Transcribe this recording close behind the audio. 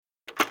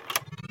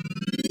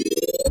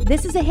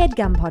This is a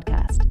HeadGum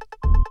podcast.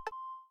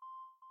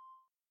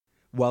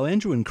 While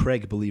Andrew and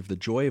Craig believe the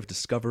joy of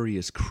discovery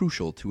is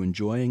crucial to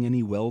enjoying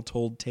any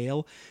well-told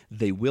tale,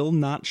 they will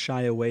not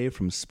shy away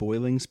from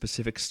spoiling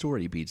specific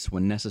story beats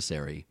when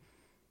necessary.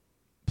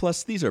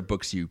 Plus, these are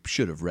books you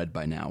should have read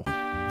by now.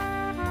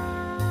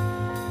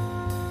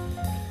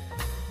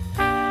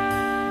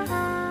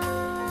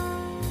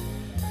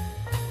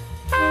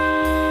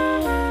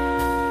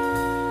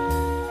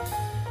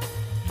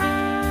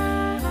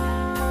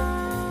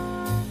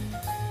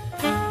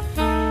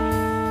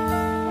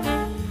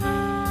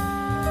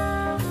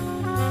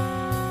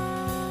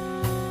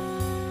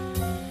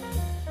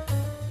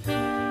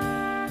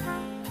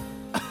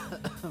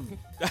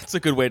 That's a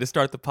good way to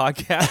start the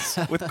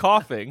podcast, with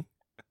coughing.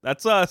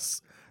 That's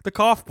us, the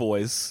Cough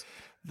Boys.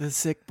 The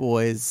Sick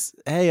Boys.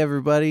 Hey,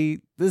 everybody.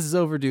 This is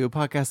Overdue, a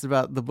podcast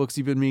about the books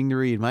you've been meaning to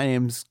read. My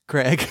name's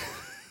Craig.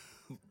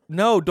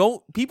 No,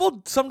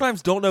 people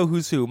sometimes don't know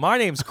who's who. My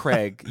name's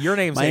Craig. Your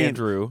name's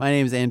Andrew. My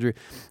name's Andrew.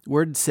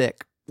 We're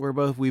sick.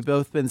 We've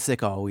both been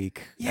sick all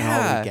week. Yeah.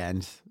 And all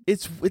weekend.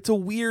 It's a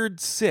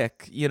weird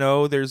sick. You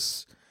know,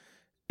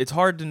 it's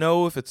hard to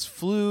know if it's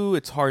flu.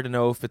 It's hard to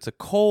know if it's a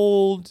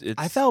cold.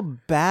 I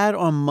felt bad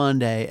on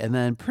Monday and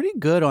then pretty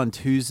good on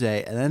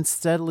Tuesday and then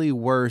steadily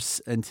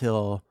worse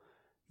until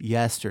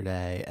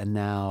yesterday and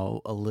now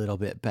a little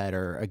bit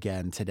better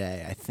again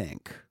today, I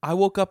think. I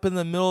woke up in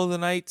the middle of the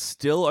night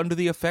still under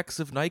the effects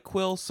of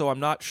NyQuil, so I'm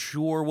not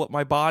sure what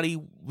my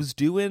body was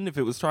doing, if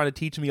it was trying to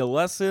teach me a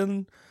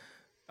lesson.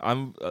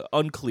 I'm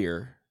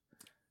unclear.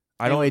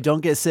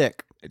 Don't get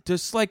sick.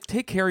 Just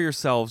take care of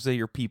yourselves and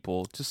your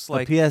people. Just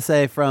a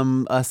PSA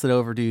from us at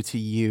Overdue to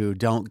you: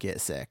 don't get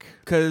sick.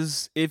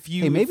 Because if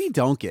you maybe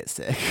don't get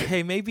sick.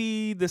 Hey,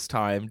 maybe this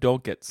time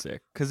don't get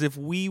sick. Because if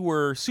we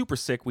were super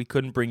sick, we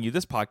couldn't bring you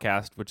this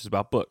podcast, which is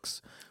about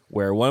books,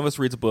 where one of us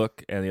reads a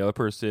book and the other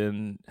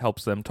person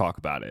helps them talk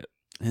about it.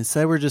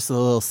 Instead, we're just a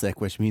little sick,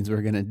 which means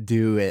we're going to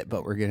do it,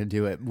 but we're going to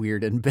do it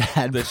weird and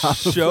bad. The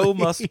probably. Show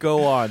must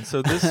go on.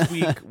 So this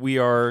week we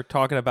are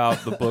talking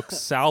about the book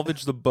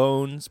Salvage the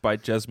Bones by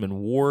Jesmyn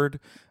Ward.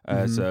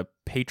 It's a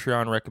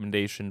Patreon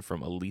recommendation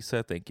from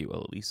Elisa. Thank you,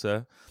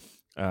 Elisa.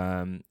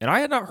 And I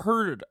had not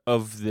heard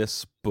of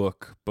this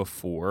book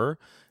before.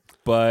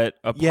 But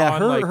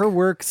her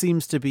work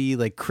seems to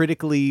be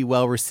critically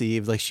well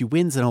received. She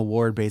wins an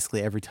award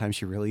basically every time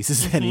she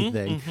releases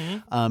anything.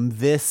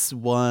 This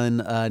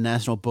won a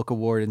National Book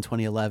Award in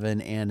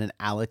 2011 and an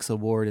Alex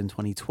Award in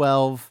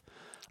 2012.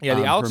 Yeah,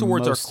 the Alex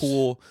Awards are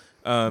cool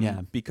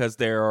because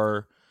there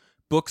are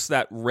books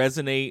that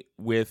resonate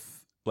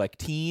with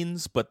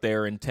teens, but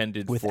they're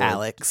intended with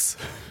Alex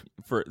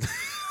for.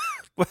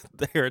 But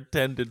they're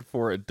intended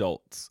for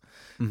adults,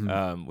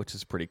 which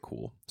is pretty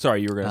cool.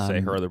 Sorry, you were going to say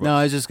her other book. No,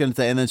 I was just going to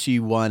say, and then she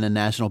won a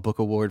National Book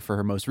Award for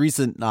her most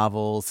recent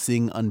novel,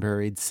 Sing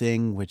Unburied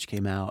Sing, which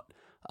came out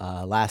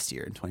last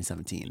year in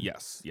 2017.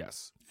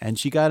 Yes. And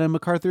she got a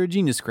MacArthur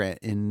Genius Grant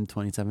in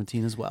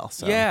 2017 as well.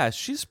 So. Yeah,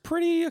 she's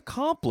pretty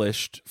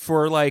accomplished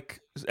for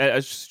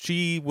as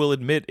she will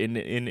admit in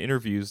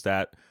interviews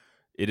that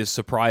it is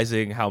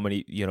surprising how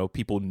many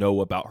people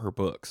know about her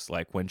books.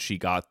 When she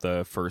got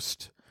the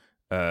first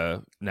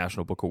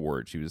National Book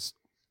Award, she was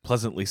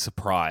pleasantly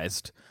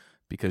surprised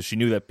because she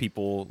knew that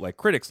people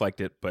critics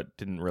liked it, but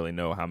didn't really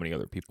know how many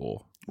other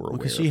people were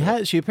aware of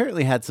it. She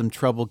apparently had some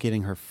trouble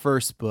getting her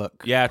first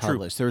book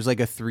published. True. There was a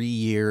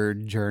 3-year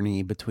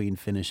journey between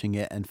finishing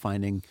it and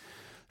finding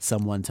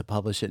someone to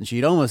publish it, and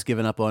she'd almost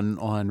given up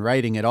on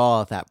writing at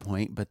all at that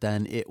point. But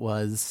then it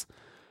was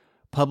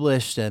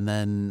published, and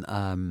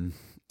then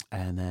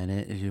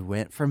it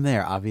went from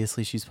there.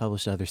 Obviously, she's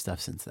published other stuff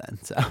since then.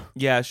 So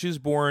yeah, she was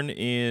born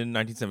in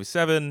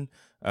 1977.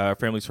 Her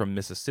family's from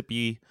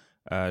Mississippi.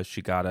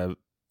 She got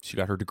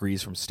her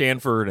degrees from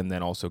Stanford, and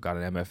then also got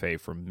an MFA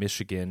from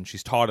Michigan.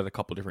 She's taught at a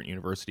couple different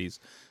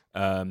universities.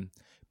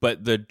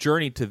 But the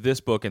journey to this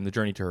book and the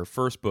journey to her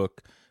first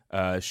book,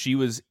 she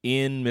was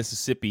in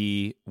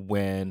Mississippi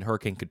when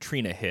Hurricane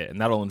Katrina hit,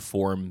 and that'll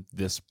inform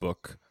this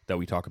book that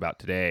we talk about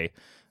today.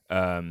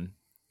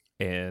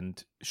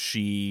 And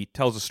she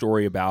tells a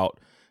story about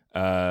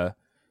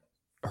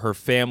her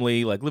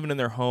family living in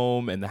their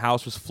home, and the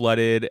house was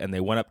flooded, and they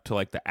went up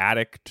to the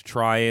attic to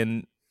try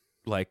and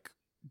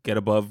get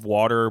above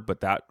water,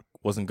 but that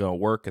wasn't going to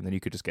work, and then you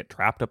could just get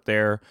trapped up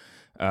there.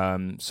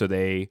 So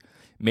they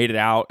made it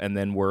out, and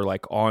then were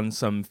on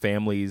some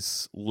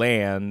family's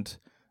land,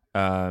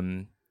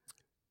 and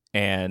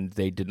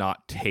they did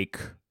not take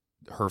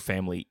her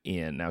family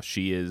in. Now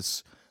she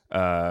is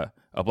a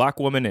black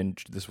woman,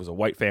 and this was a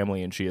white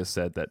family, and she has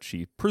said that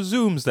she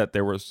presumes that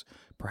there was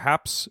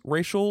perhaps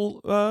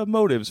racial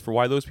motives for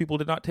why those people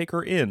did not take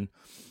her in.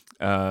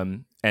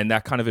 And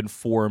that kind of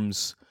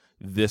informs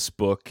this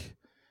book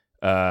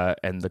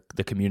and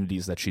the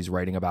communities that she's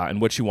writing about and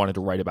what she wanted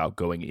to write about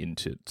going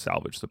into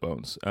Salvage the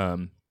Bones.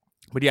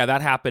 But yeah,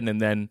 that happened, and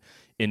then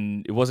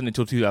it wasn't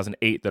until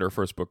 2008 that her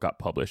first book got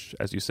published,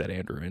 as you said,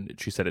 Andrew, and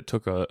she said it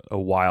took a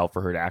while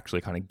for her to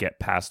actually kind of get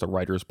past the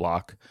writer's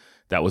block.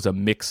 That was a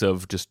mix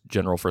of just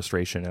general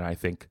frustration and I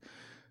think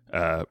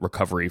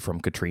recovery from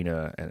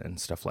Katrina and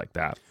stuff like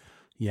that.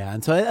 Yeah,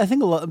 and so I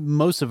think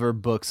most of her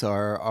books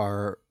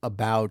are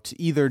about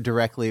either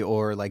directly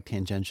or like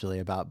tangentially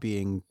about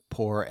being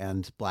poor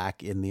and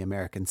black in the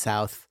American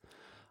South.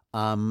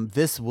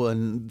 This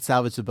one,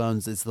 Salvage the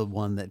Bones, is the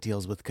one that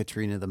deals with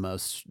Katrina the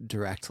most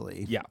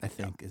directly. Yeah, I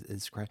think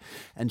is correct.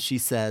 And she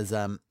says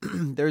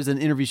there's an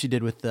interview she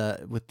did with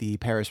the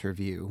Paris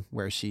Review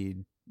where she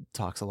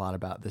talks a lot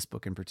about this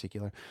book in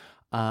particular.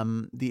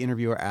 The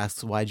interviewer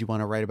asks, "Why'd you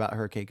want to write about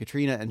Hurricane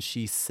Katrina?" And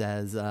she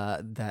says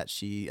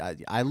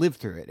that I lived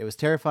through it. It was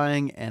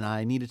terrifying, and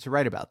I needed to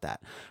write about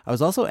that. I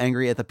was also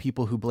angry at the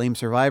people who blame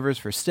survivors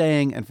for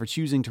staying and for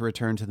choosing to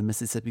return to the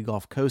Mississippi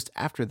Gulf Coast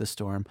after the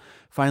storm.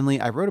 Finally,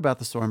 I wrote about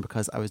the storm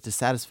because I was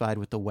dissatisfied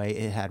with the way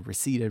it had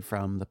receded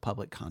from the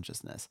public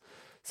consciousness.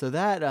 So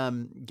that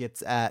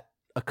gets at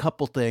a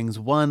couple things.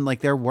 One,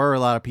 like there were a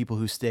lot of people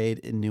who stayed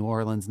in New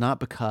Orleans, not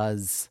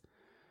because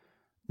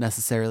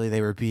necessarily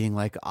they were being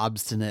like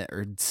obstinate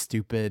or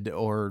stupid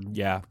or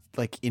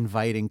like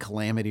inviting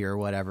calamity or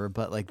whatever,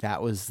 but like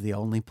that was the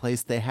only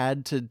place they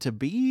had to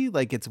be.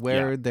 Like it's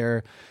where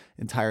their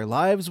entire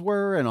lives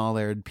were and all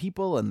their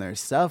people and their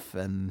stuff.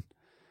 And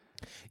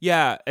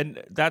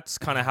and that's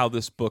kind of how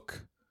this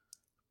book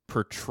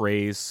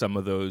portrays some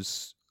of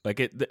those. Like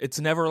it's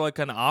never like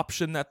an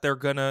option that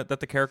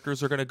the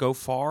characters are gonna go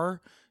far.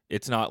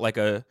 It's not like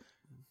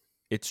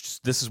it's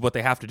just, this is what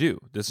they have to do.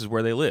 This is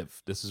where they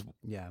live. This is,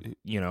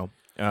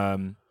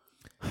 and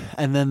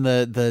then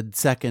the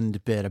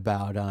second bit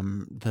about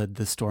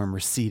the storm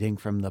receding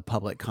from the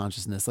public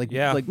consciousness. Like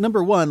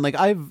number one, like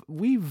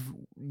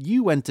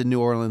you went to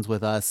New Orleans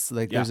with us.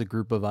 Like there's a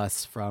group of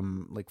us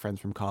from like friends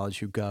from college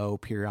who go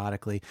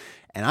periodically,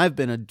 and I've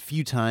been a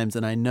few times,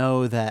 and I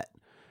know that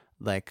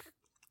like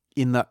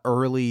in the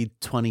early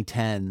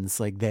 2010s,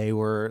 like they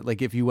were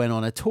like, if you went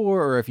on a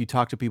tour or if you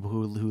talked to people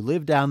who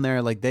lived down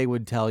there, like they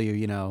would tell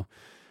you,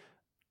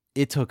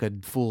 it took a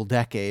full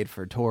decade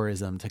for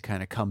tourism to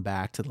kind of come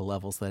back to the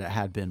levels that it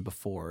had been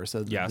before.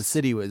 So the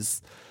city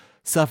was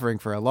suffering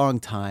for a long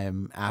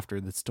time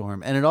after the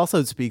storm. And it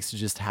also speaks to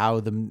just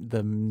how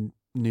the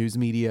news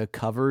media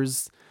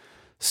covers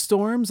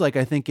storms. Like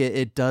I think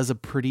it does a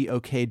pretty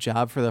okay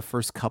job for the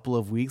first couple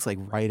of weeks, like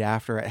right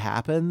after it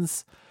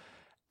happens.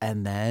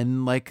 And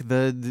then like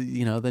the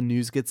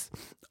news gets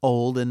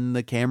old and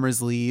the cameras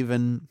leave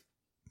and,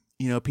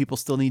 people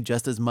still need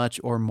just as much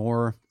or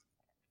more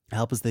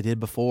help as they did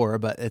before,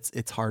 but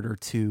it's harder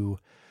to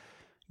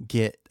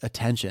get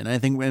attention. I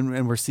think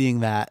when we're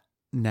seeing that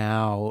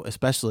now,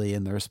 especially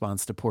in the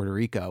response to Puerto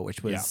Rico,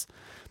 which was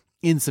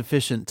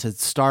insufficient to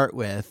start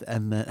with,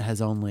 and that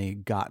has only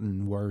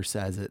gotten worse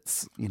as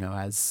it's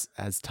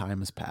as time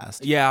has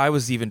passed. I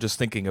was even just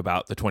thinking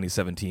about the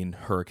 2017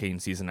 hurricane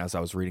season as I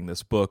was reading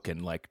this book,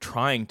 and like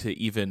trying to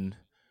even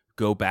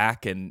go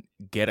back and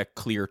get a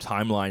clear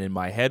timeline in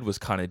my head was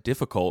kind of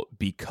difficult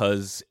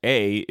because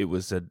it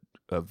was a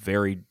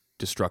very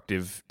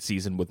destructive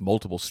season with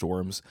multiple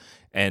storms,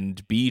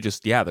 and B,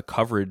 just the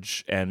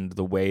coverage and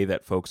the way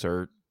that folks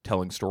are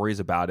telling stories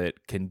about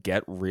it can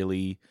get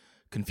really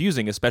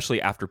confusing,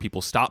 especially after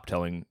people stop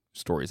telling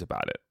stories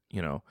about it.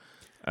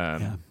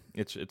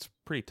 It's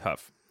pretty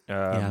tough.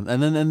 And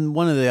then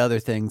one of the other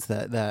things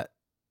that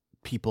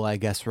people, I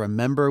guess,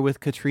 remember with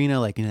Katrina,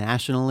 like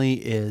nationally,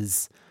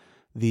 is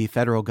the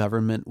federal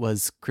government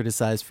was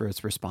criticized for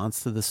its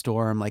response to the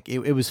storm. Like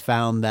it was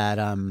found that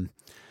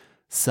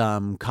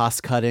some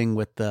cost cutting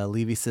with the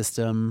levee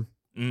system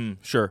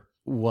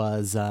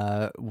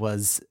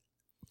was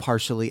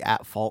partially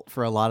at fault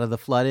for a lot of the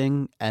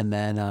flooding, and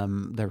then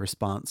the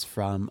response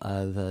from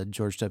the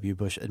George W.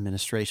 Bush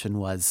administration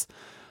was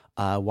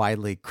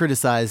widely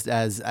criticized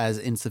as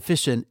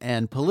insufficient,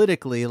 and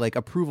politically, like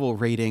approval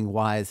rating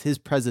wise, his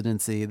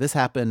presidency, this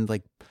happened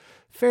like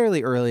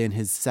fairly early in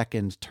his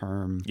second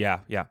term,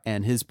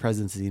 and his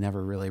presidency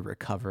never really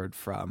recovered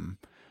from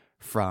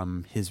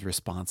his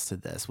response to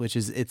this, which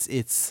is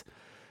it's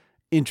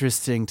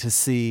interesting to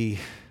see.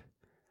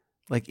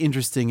 Like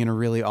interesting in a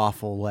really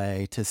awful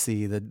way to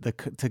see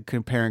to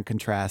compare and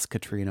contrast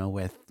Katrina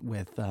with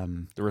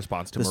the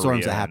response to the Maria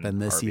storms that happened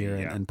this Harvey, year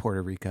and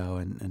Puerto Rico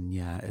and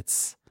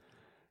it's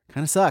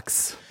kind of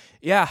sucks.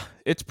 Yeah,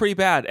 it's pretty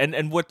bad.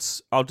 And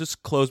I'll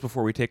just close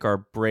before we take our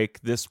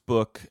break. This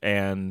book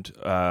and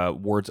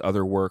Ward's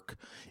other work,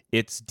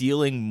 it's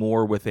dealing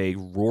more with a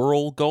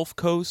rural Gulf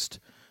Coast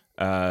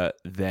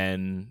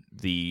than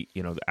the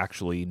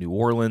actually New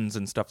Orleans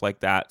and stuff like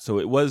that. So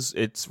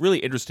it's really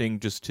interesting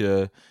just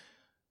to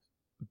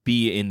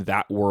be in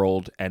that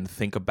world and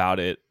think about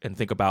it and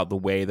think about the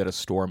way that a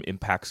storm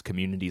impacts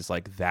communities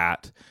like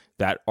that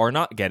are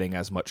not getting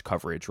as much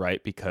coverage,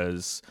 right?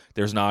 Because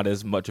there's not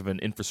as much of an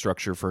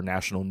infrastructure for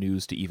national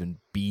news to even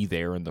be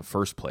there in the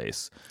first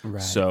place.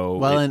 Right.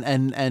 So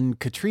and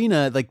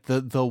Katrina, like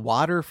the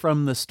water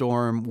from the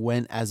storm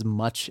went as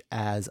much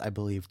as I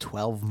believe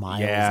 12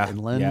 miles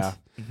inland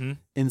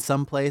in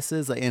some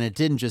places, and it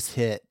didn't just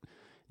hit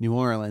New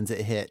Orleans.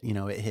 It hit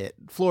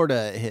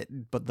Florida, it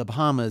hit the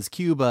Bahamas,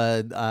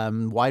 Cuba,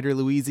 wider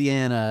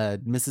Louisiana,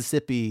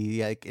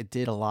 Mississippi. Like, it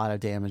did a lot of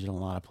damage in a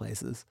lot of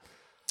places.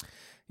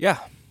 Yeah.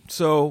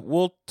 So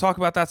we'll talk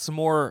about that some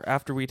more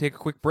after we take a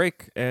quick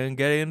break and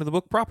get into the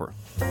book proper.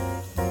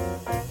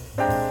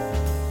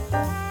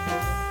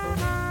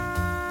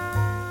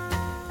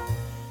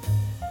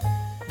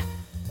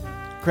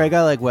 Craig,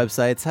 I like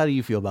websites. How do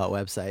you feel about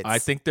websites? I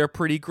think they're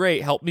pretty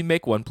great. Help me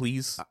make one,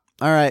 please.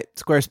 All right,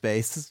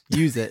 Squarespace.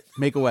 Use it.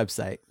 Make a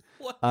website.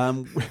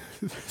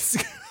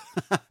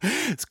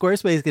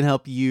 Squarespace can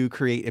help you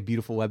create a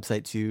beautiful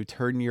website to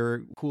turn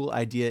your cool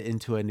idea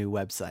into a new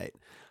website.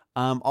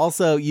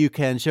 Also, you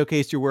can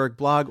showcase your work,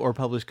 blog, or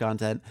publish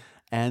content,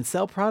 and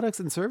sell products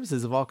and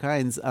services of all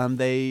kinds.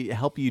 They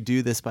help you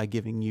do this by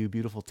giving you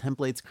beautiful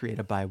templates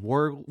created by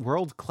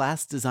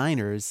world-class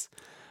designers.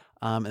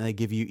 And they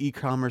give you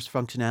e-commerce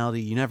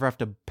functionality. You never have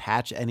to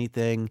patch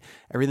anything.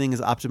 Everything is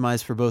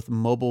optimized for both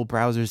mobile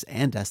browsers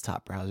and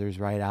desktop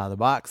browsers right out of the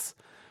box.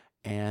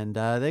 And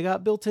they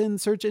got built-in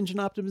search engine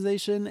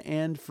optimization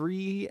and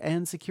free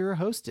and secure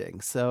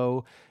hosting.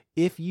 So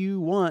if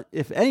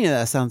any of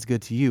that sounds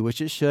good to you,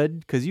 which it should,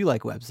 because you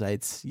like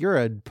websites, you're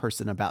a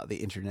person about the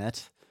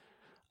internet,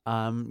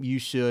 you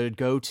should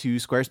go to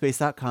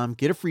squarespace.com,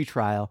 get a free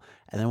trial,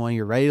 and then when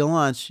you're ready to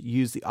launch,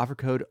 use the offer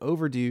code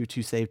OVERDUE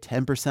to save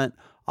 10%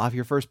 off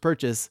your first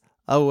purchase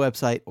of a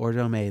website or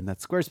domain.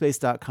 That's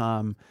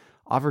squarespace.com,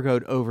 offer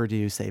code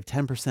OVERDUE, save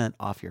 10%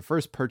 off your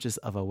first purchase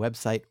of a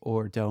website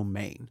or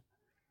domain.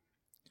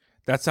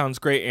 That sounds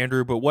great,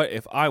 Andrew, but what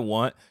if I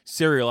want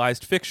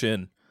serialized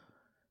fiction?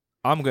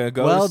 I'm going to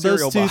go to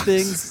Those two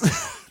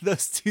Box.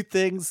 those two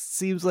things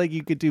seems like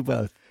you could do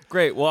both.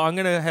 Great. Well, I'm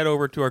going to head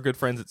over to our good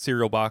friends at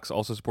Serial Box,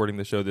 also supporting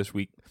the show this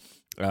week.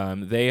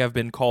 They have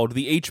been called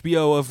the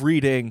HBO of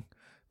reading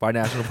by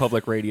National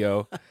Public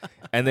Radio,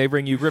 and they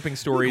bring you gripping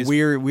stories.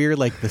 We're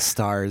like the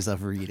stars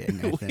of reading,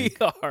 I think.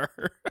 We are.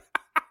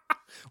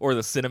 Or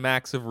the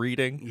Cinemax of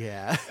reading.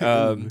 Yeah.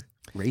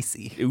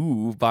 Racy.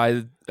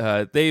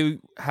 They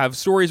have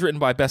stories written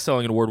by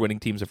best-selling and award-winning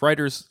teams of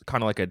writers,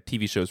 kind of like a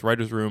TV show's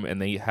writer's room,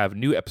 and they have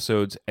new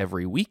episodes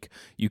every week.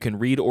 You can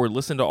read or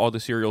listen to all the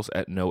serials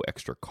at no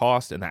extra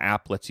cost, and the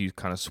app lets you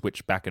kind of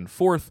switch back and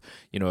forth.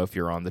 If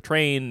you're on the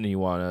train and you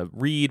want to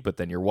read, but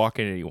then you're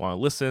walking and you want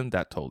to listen,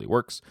 that totally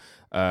works.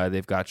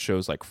 They've got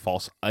shows like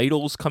False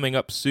Idols coming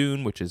up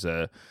soon, which is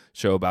a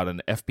show about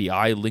an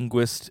FBI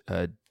linguist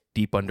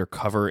deep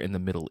undercover in the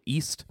Middle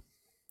East.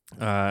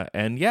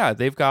 And yeah,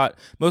 they've got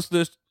most of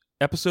those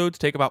episodes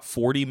take about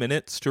 40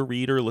 minutes to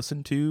read or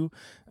listen to.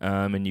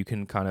 And you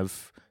can kind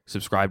of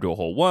subscribe to a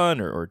whole one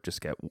or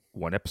just get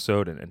one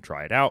episode and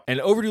try it out.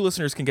 And Overdue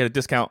listeners can get a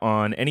discount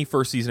on any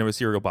first season of a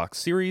Serial Box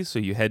series. So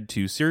you head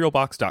to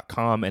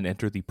serialbox.com and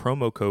enter the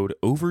promo code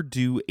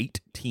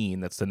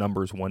OVERDUE18. That's the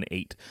numbers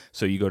 18.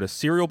 So you go to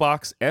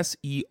Serialbox,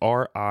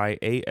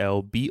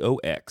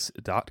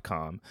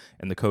 SERIALBOX.com,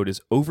 and the code is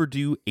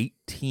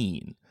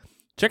OVERDUE18.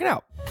 Check it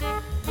out.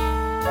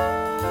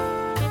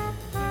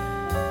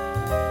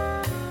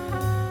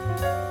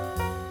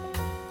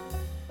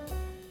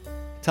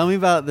 Tell me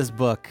about this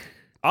book.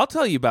 I'll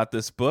tell you about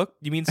this book.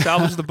 You mean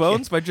Salvage the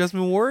Bones by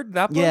Jesmyn Ward?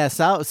 That book? Yeah,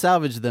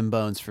 salvage them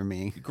bones for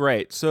me.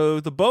 Great. So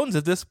the bones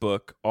of this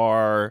book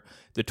are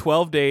the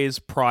 12 days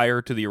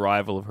prior to the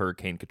arrival of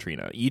Hurricane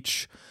Katrina.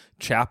 Each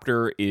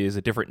chapter is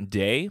a different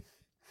day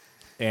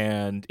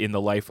and in the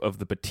life of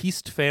the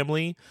Batiste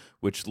family,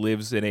 which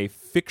lives in a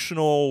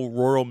fictional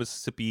rural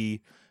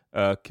Mississippi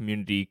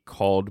community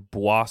called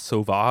Bois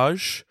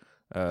Sauvage,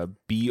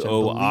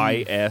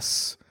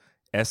 BOIS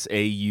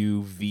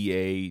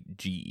SAUVAGE.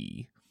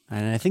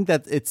 And I think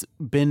that it's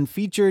been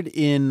featured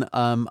in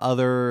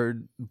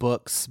other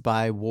books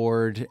by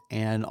Ward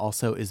and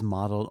also is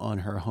modeled on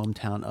her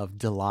hometown of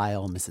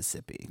Delisle,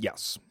 Mississippi.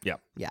 Yes. Yeah.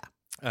 Yeah.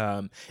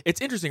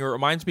 It's interesting. It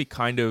reminds me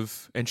kind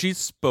of, and she's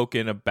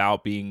spoken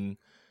about being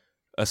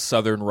a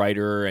Southern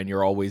writer, and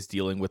you're always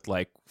dealing with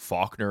like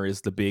Faulkner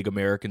is the big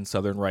American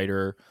Southern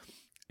writer,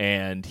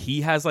 and he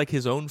has like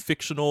his own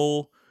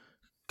fictional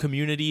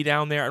community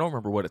down there. I don't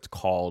remember what it's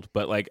called,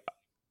 but like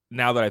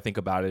now that I think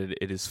about it,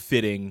 it is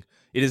fitting.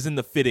 It is in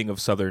the fitting of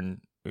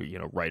Southern,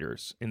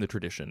 writers in the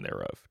tradition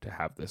thereof to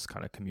have this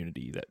kind of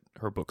community that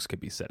her books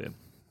could be set in.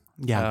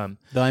 Yeah,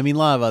 though I mean, a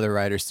lot of other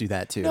writers do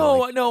that too. No,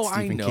 like no,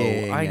 Stephen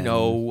I King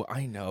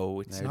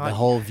know. It's not the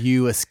whole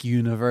View Askew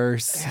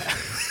universe.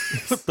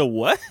 The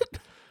what?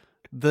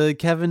 The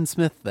Kevin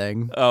Smith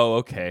thing. Oh,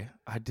 okay.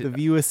 The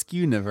View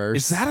Askew universe.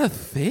 Is that a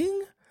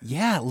thing?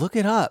 Yeah, look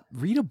it up.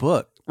 Read a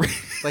book,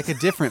 like a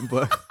different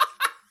book.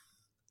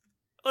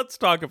 Let's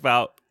talk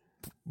about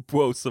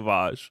Bois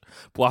Sauvage.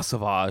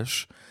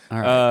 All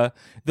right.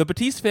 The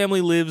Batiste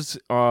family lives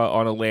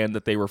on a land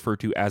that they refer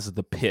to as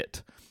the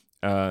Pit.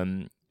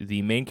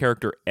 The main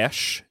character,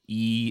 Esch,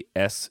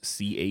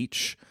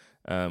 E-S-C-H,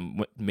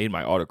 made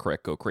my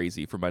autocorrect go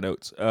crazy for my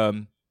notes.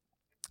 Her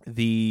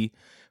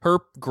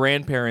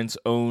grandparents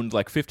owned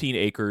like 15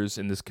 acres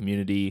in this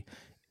community,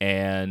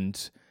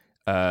 and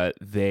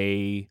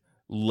they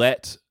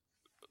let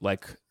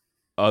like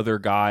other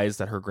guys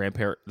that her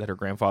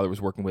grandfather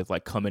was working with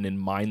like come in and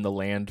mine the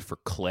land for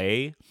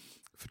clay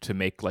to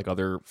make like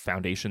other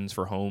foundations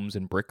for homes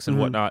and bricks and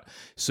whatnot.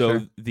 So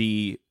Sure.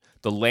 the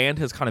land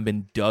has kind of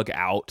been dug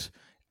out,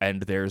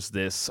 and there's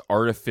this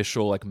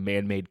artificial like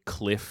man-made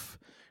cliff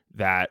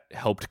that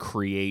helped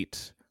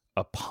create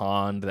a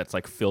pond that's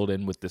like filled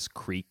in with this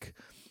creek.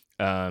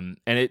 And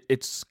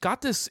it's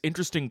got this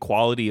interesting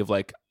quality of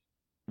like,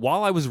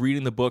 while I was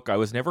reading the book, I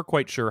was never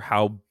quite sure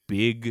how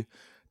big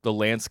the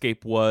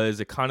landscape was.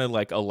 It kind of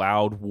like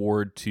allowed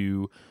Ward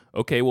to,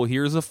 okay, well,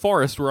 here's a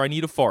forest where I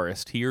need a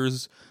forest.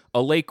 Here's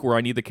a lake where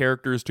I need the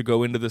characters to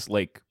go into this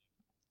lake.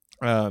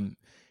 On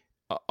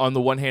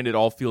the one hand, it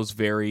all feels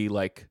very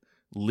like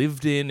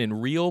lived in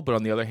and real, but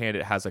on the other hand,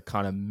 it has a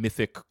kind of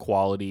mythic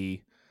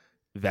quality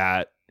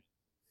that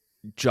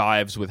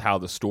jives with how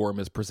the storm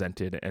is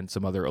presented and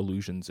some other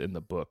allusions in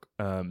the book.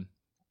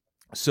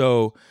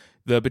 So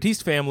the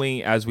Batiste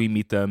family, as we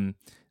meet them,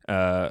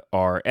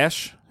 are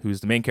Esh,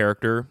 who's the main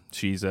character.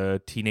 She's a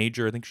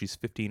teenager. I think she's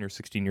 15 or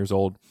 16 years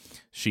old.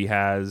 She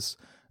has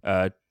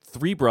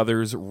 3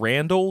 brothers,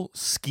 Randall,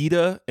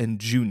 Skeeta, and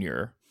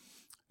Junior.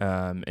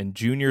 And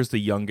Junior's the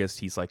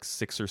youngest. He's like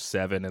 6 or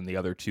 7, and the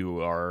other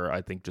 2 are,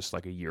 I think, just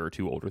like a year or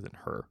 2 older than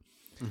her.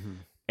 Mm-hmm.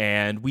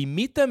 And we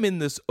meet them in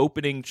this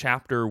opening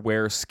chapter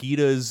where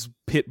Skeeta's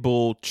pit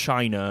bull,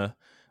 China,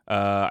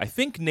 I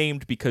think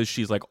named because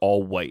she's like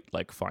all white,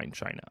 like fine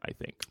china, I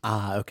think.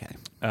 Ah,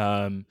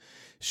 okay.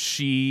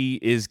 She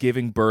is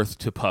giving birth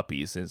to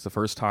puppies. And it's the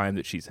first time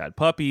that she's had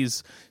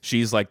puppies.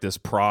 She's like this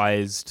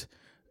prized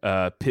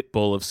pit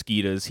bull of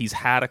Skeeta's. He's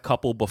had a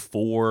couple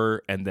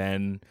before, and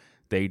then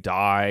they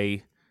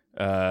die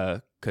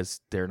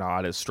because they're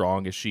not as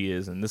strong as she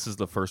is. And this is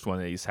the first one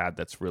that he's had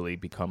that's really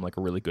become like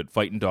a really good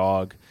fighting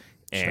dog.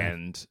 Sure.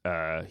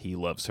 And he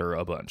loves her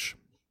a bunch.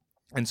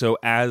 And so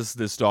as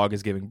this dog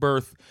is giving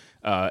birth,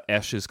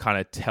 Esh is kind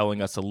of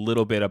telling us a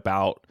little bit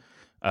about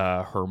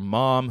her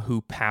mom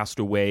who passed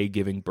away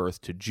giving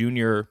birth to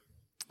Junior.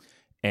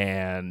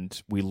 And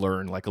we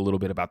learn like a little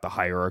bit about the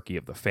hierarchy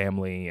of the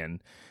family.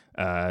 And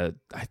I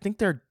think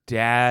their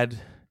dad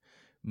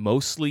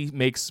mostly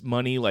makes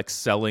money like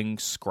selling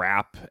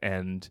scrap,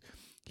 and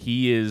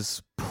he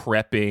is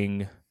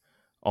prepping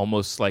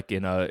almost like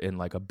in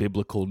like a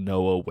biblical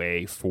Noah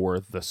way for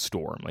the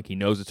storm. Like he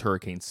knows it's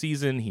hurricane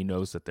season. He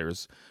knows that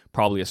there's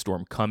probably a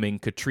storm coming.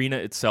 Katrina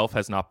itself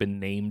has not been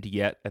named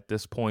yet at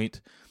this point,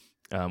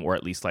 or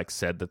at least like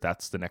said that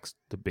that's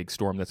the big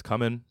storm that's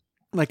coming.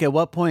 Like at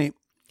what point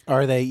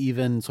are they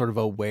even sort of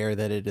aware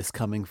that it is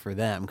coming for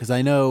them? Because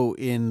I know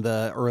in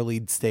the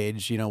early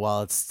stage,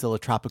 while it's still a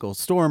tropical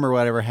storm or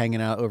whatever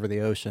hanging out over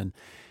the ocean,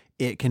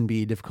 it can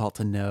be difficult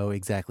to know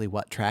exactly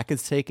what track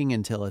it's taking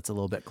until it's a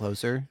little bit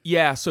closer.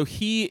 Yeah, so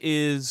he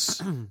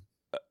is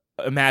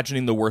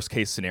imagining the worst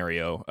case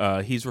scenario.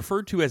 He's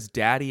referred to as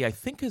Daddy. I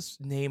think his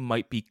name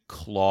might be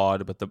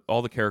Claude, but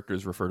all the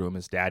characters refer to him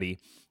as Daddy.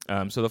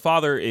 So the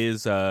father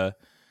is...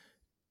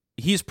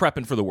 he's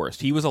prepping for the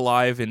worst. He was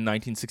alive in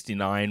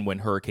 1969 when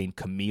Hurricane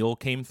Camille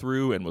came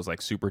through and was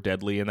like super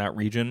deadly in that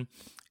region.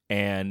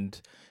 And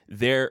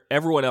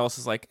everyone else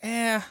is like,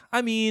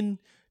 I mean,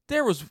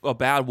 there was a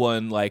bad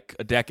one like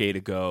a decade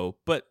ago,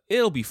 but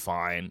it'll be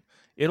fine.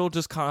 It'll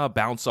just kind of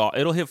bounce off.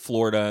 It'll hit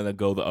Florida and then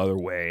go the other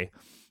way.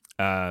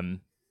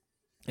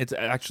 It's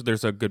actually,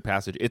 there's a good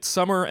passage. It's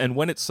summer, and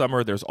when it's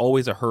summer, there's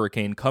always a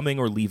hurricane coming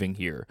or leaving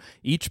here.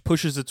 Each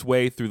pushes its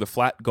way through the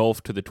flat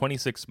gulf to the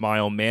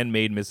 26-mile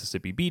man-made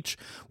Mississippi beach,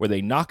 where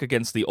they knock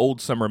against the old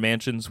summer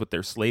mansions with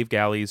their slave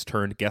galleys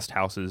turned guest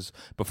houses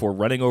before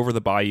running over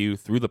the bayou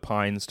through the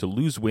pines to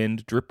lose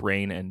wind, drip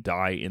rain, and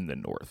die in the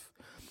north.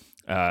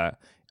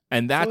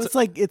 And that's so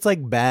it's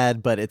like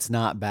bad, but it's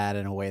not bad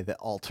in a way that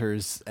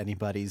alters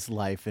anybody's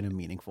life in a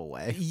meaningful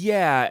way.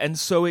 Yeah, and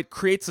so it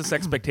creates this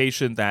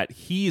expectation that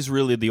he's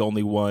really the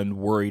only one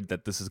worried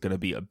that this is going to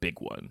be a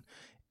big one.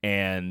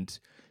 And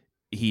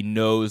he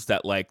knows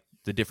that like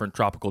the different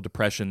tropical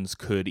depressions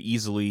could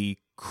easily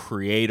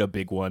create a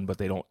big one, but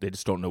they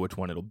just don't know which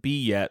one it'll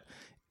be yet.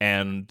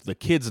 And the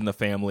kids in the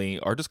family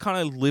are just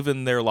kind of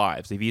living their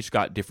lives. They've each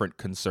got different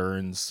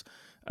concerns.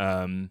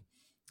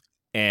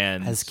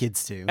 And as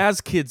kids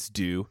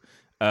do,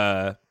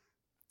 and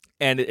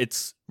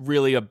it's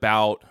really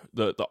about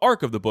the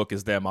arc of the book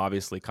is them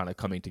obviously kind of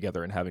coming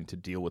together and having to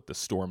deal with the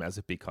storm as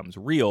it becomes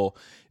real,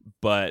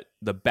 but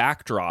the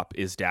backdrop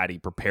is Daddy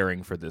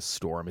preparing for this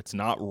storm. It's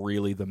not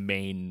really the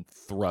main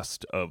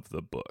thrust of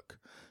the book.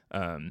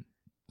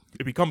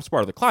 It becomes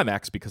part of the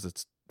climax because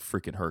it's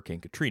freaking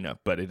Hurricane Katrina,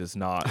 but it is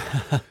not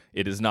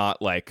it is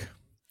not like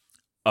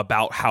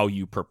about how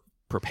you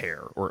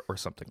prepare or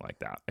something like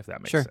that, if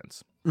that makes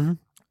sense.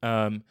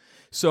 Mm-hmm.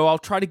 So I'll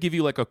try to give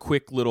you like a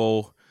quick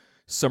little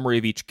summary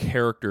of each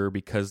character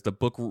because the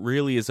book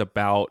really is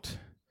about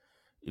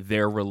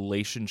their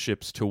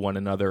relationships to one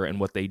another and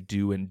what they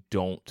do and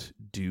don't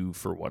do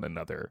for one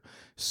another.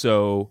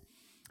 So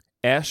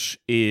Esh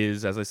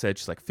is, as I said,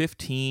 she's like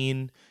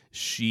 15.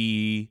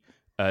 She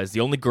is the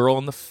only girl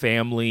in the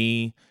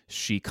family.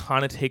 She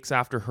kind of takes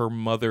after her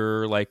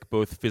mother, like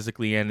both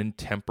physically and in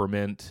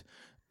temperament.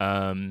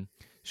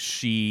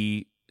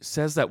 she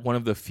says that one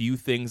of the few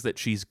things that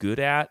she's good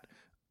at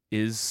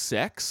is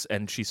sex,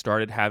 and she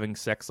started having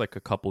sex like a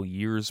couple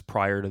years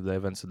prior to the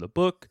events of the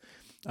book.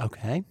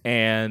 Okay.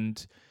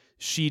 And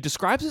she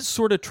describes it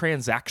sort of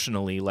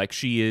transactionally, like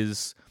she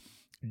is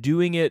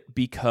doing it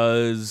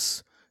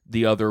because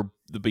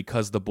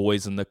because the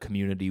boys in the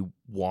community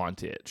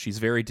want it. She's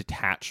very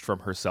detached from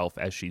herself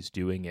as she's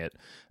doing it.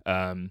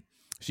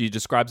 She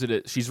describes it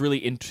as she's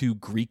really into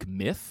Greek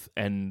myth,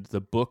 and the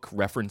book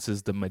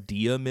references the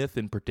Medea myth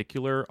in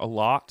particular a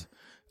lot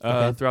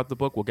throughout the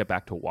book. We'll get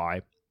back to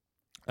why.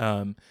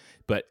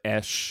 But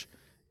Esh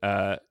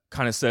kind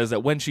of says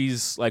that when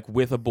she's like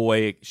with a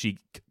boy, she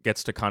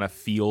gets to kind of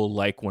feel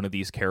like one of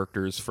these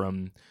characters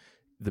from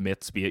the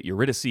myths, be it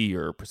Eurydice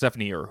or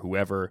Persephone or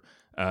whoever,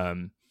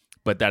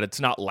 but that it's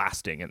not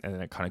lasting, and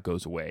then it kind of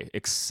goes away.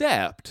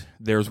 Except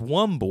there's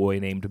one boy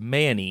named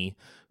Manny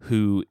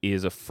who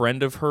is a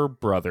friend of her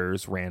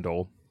brother's,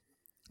 Randall,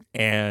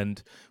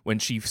 and when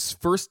she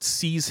first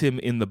sees him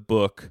in the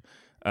book,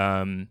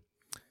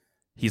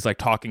 he's like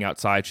talking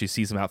outside. She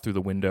sees him out through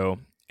the window,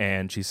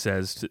 and she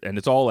says, and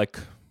it's all like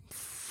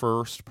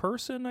first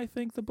person, I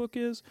think the book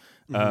is.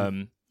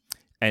 Mm-hmm.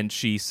 And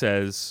she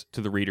says to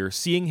the reader,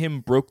 "Seeing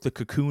him broke the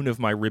cocoon of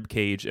my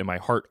ribcage, and my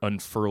heart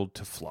unfurled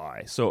to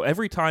fly." So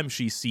every time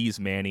she sees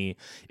Manny,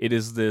 it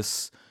is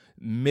this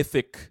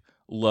mythic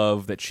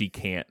love that she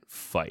can't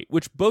fight,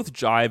 which both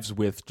jives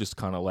with just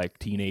kind of like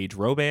teenage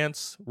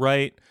romance,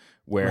 right?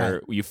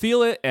 Where you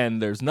feel it and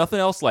there's nothing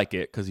else like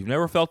it because you've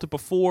never felt it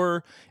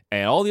before,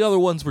 and all the other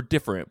ones were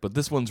different, but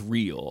this one's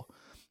real.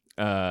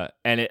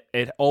 And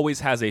it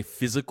always has a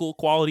physical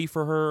quality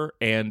for her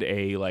and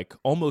a like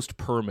almost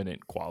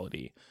permanent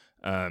quality.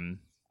 And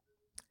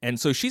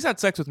so she's had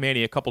sex with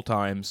Manny a couple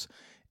times,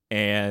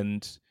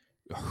 and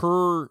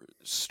her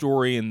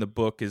story in the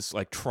book is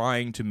like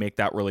trying to make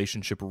that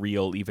relationship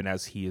real even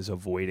as he is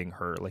avoiding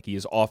her. Like he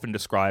is often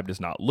described as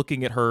not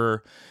looking at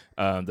her.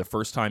 The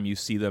first time you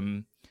see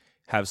them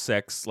have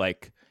sex,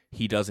 like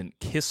he doesn't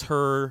kiss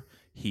her.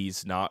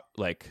 He's not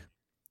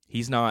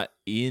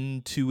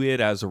into it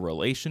as a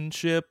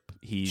relationship.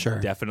 He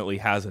definitely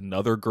has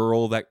another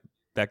girl that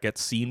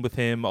gets seen with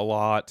him a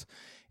lot.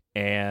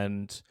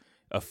 And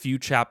a few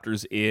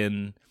chapters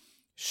in,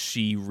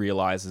 she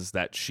realizes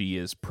that she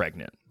is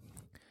pregnant.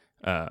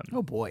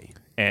 Oh boy!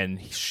 And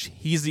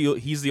he's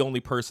the only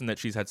person that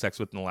she's had sex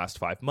with in the last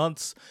 5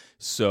 months,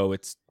 so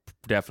it's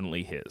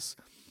definitely his.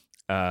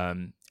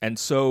 And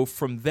so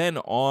from then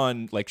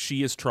on, like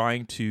she is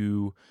trying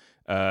to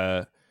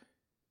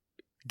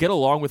get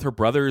along with her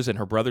brothers, and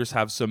her brothers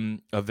have some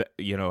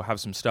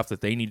stuff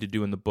that they need to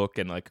do in the book,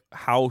 and like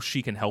how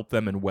she can help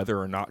them and whether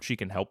or not she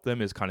can help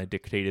them is kind of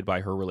dictated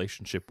by her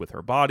relationship with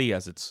her body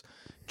as it's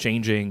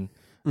changing.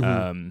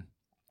 Mm-hmm.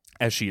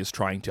 As she is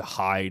trying to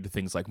hide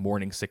things like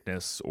morning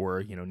sickness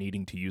or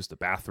needing to use the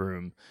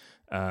bathroom,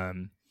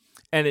 and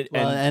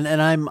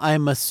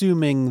I'm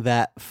assuming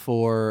that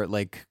for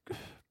like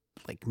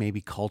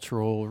maybe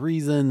cultural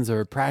reasons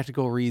or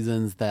practical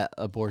reasons that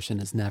abortion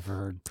is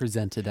never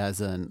presented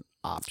as an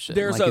option.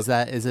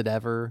 Is it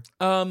ever?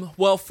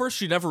 Well, first,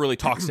 she never really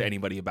talks to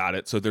anybody about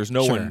it, so there's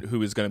no one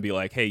who is going to be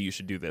like, "Hey, you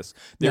should do this."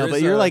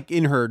 But you're like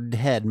in her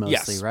head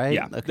mostly, yes, right?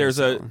 Yeah. Okay,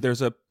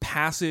 there's a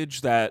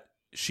passage that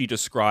she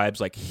describes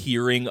like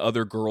hearing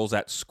other girls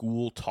at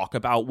school talk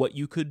about what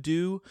you could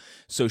do.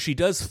 So she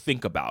does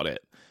think about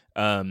it.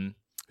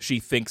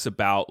 She thinks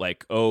about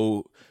like,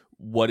 oh,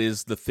 what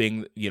is the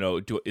thing,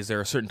 is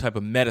there a certain type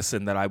of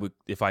medicine that I would,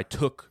 if I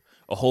took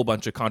a whole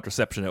bunch of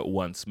contraception at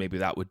once, maybe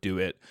that would do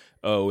it.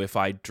 Oh, if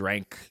I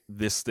drank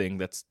this thing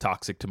that's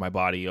toxic to my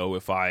body. Oh,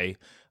 if I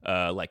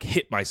like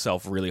hit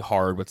myself really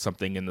hard with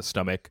something in the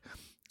stomach.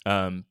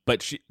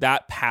 But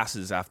that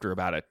passes after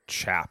about a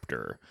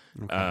chapter.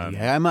 Okay.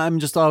 I'm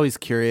just always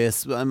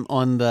curious.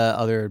 On the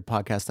other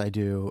podcast I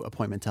do,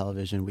 Appointment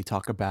Television, we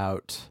talk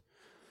about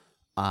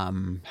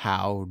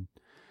how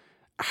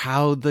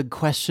the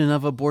question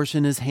of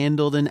abortion is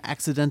handled in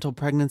accidental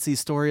pregnancy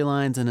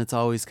storylines, and it's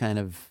always kind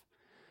of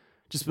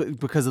just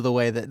because of the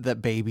way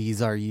that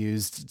babies are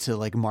used to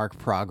like mark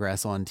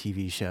progress on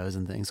TV shows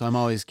and things. So I'm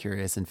always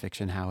curious in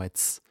fiction how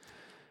it's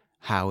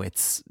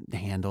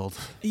handled.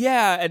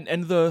 Yeah,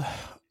 and the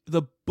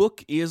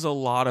book is a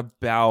lot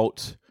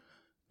about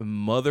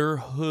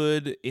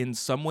motherhood in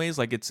some ways.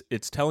 Like it's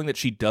telling that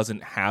she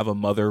doesn't have a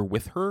mother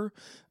with her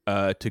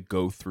to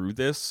go through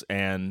this,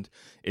 and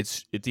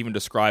it's even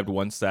described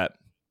once that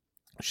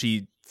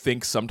she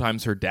thinks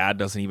sometimes her dad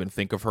doesn't even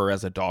think of her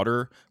as a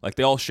daughter. Like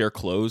they all share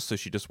clothes, so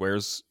she just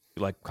wears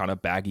like kind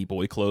of baggy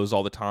boy clothes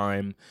all the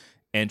time,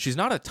 and she's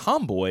not a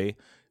tomboy,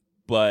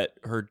 but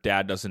her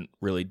dad doesn't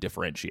really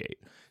differentiate.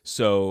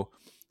 So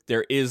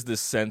there is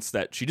this sense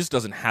that she just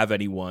doesn't have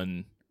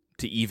anyone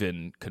to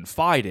even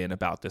confide in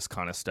about this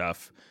kind of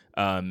stuff.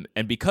 And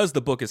because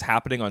the book is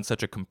happening on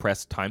such a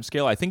compressed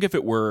timescale, I think if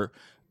it were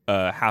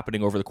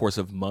happening over the course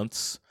of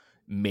months,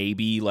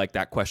 maybe like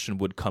that question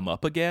would come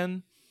up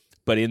again.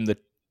 But in the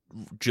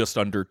just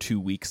under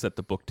 2 weeks that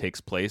the book takes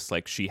place,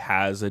 like she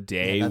has a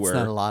day that's where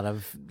not a lot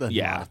of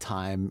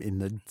time in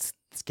the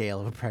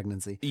scale of a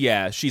pregnancy.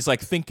 Yeah, she's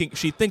like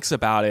she thinks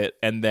about it,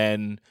 and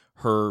then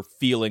her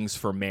feelings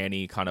for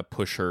Manny kind of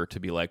push her to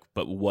be like,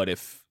 but what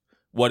if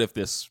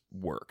this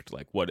worked?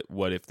 Like,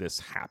 what if this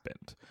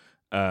happened?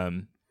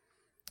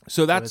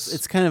 So that's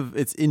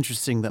it's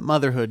interesting that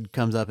motherhood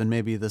comes up, and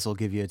maybe this will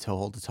give you a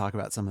toehold to talk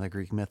about some of the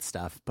Greek myth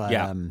stuff. But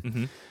yeah.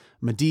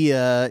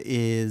 Medea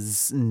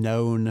is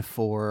known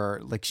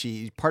for, like,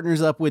 she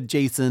partners up with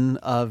Jason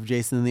of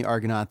Jason and the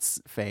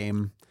Argonauts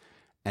fame,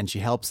 and she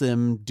helps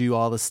him do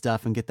all the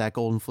stuff and get that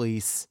golden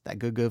fleece, that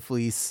good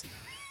fleece.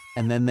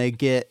 And then they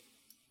get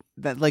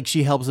that, like,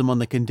 she helps him on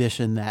the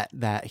condition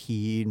that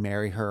he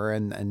marry her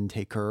and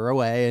take her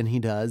away, and he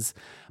does.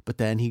 But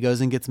then he goes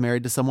and gets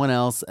married to someone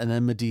else, and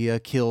then Medea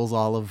kills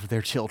all of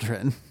their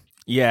children.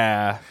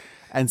 Yeah.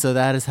 And so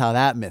that is how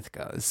that myth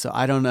goes. So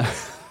I don't know.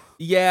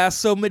 Yeah,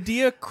 so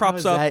Medea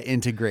crops up. That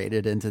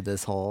integrated into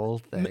this whole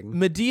thing.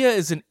 Medea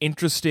is an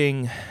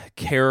interesting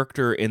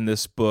character in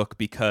this book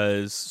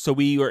because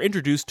we are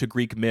introduced to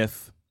Greek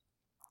myth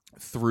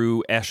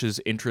through Esch's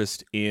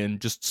interest in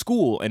just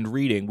school and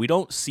reading. We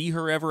don't see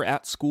her ever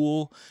at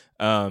school.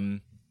 The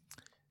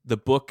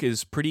book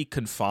is pretty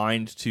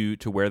confined to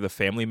where the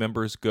family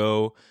members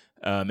go,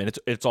 and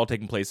it's all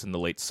taking place in the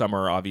late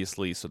summer,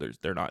 obviously, so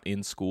they're not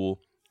in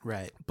school.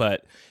 Right.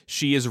 But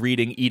she is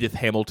reading Edith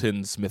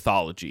Hamilton's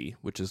Mythology,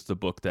 which is the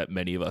book that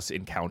many of us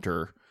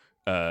encounter,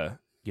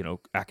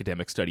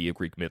 academic study of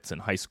Greek myths in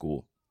high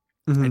school.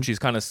 Mm-hmm. And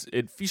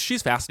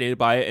she's fascinated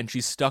by it, and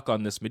she's stuck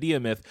on this Medea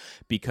myth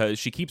because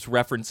she keeps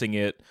referencing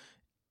it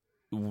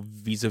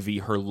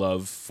vis-a-vis her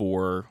love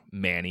for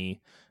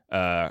Manny,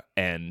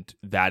 and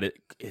that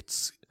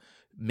it's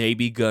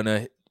maybe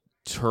gonna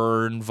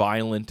turn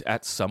violent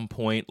at some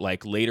point.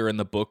 Like later in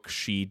the book,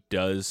 she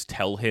does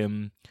tell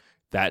him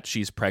that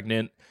she's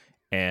pregnant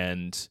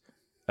and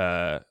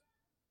or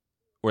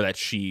that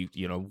she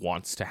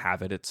wants to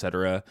have it,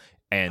 etc.,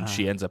 and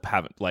she ends up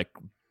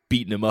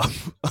beating him up.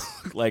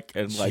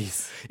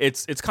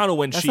 It's kind of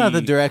when that's not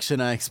the direction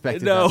I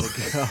expected that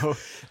to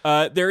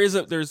go.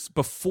 There's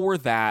before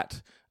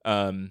that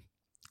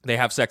they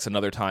have sex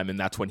another time, and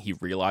that's when he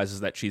realizes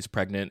that she's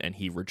pregnant and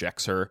he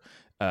rejects her,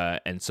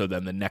 and so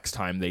then the next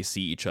time they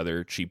see each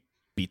other, she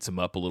beats him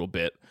up a little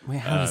bit.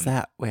 How does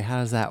that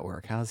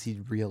work? How does he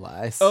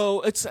realize?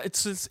 Oh, it's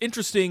this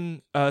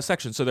interesting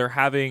section. So they're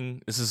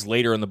having, this is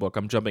later in the book,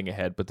 I'm jumping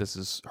ahead, but this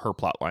is her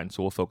plot line,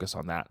 so we'll focus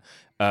on that.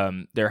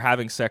 They're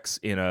having sex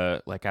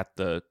at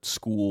the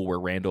school where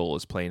Randall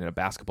is playing in a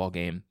basketball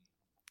game,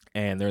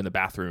 and they're in the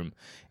bathroom,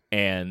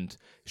 and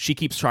she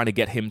keeps trying to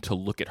get him to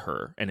look at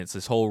her, and it's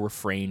this whole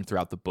refrain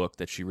throughout the book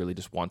that she really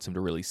just wants him to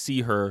really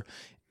see her.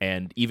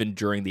 And even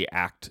during the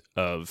act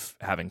of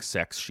having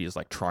sex, she is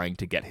trying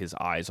to get his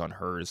eyes on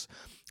hers.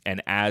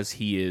 And as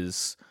he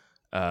is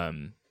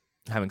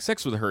having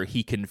sex with her,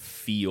 he can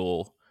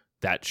feel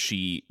that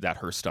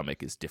her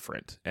stomach is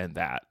different, and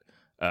that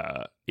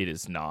it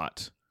is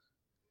not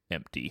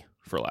empty,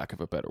 for lack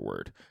of a better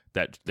word.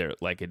 That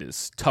it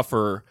is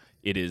tougher.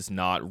 It is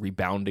not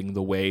rebounding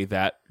the way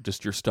that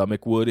just your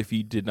stomach would if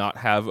you did not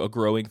have a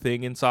growing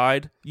thing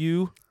inside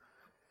you.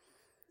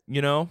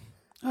 All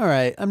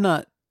right, I'm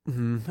not.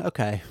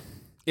 Okay.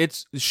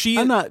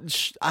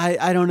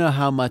 I don't know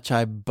how much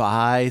I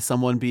buy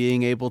someone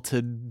being able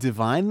to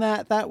divine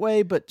that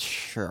way, but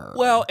sure.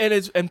 Well,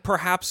 and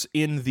perhaps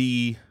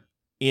it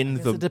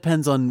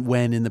depends on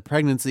when in the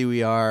pregnancy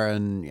we are,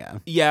 and yeah.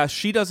 Yeah,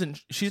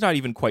 she's not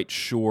even quite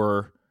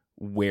sure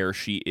where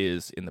she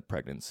is in the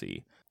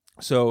pregnancy.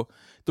 So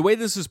the way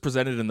this is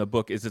presented in the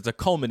book is it's a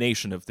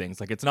culmination of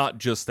things. It's not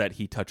just that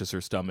he touches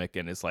her stomach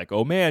and is like,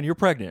 "Oh man, you're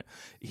pregnant."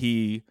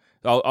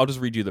 I'll just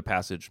read you the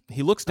passage.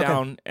 He looks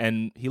down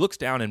and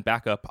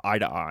back up eye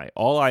to eye.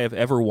 All I have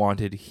ever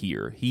wanted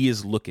here. He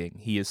is looking.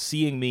 He is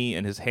seeing me,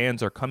 and his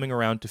hands are coming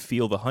around to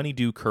feel the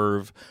honeydew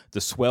curve,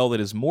 the swell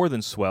that is more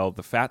than swell,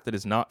 the fat that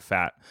is not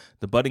fat,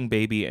 the budding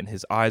baby, and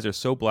his eyes are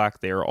so black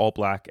they are all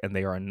black, and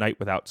they are a night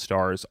without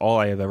stars. All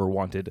I have ever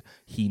wanted,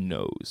 he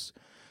knows.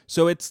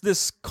 So it's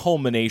this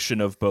culmination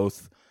of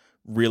both.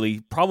 Really,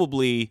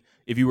 probably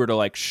if you were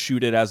to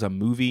shoot it as a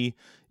movie,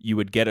 you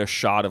would get a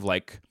shot of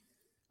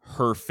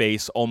her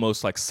face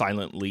almost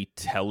silently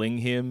telling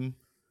him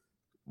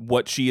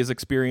what she is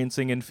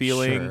experiencing and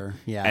feeling. Sure.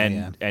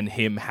 Yeah, and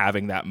him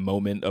having that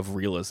moment of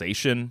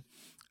realization.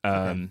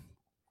 Okay.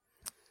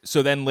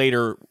 So then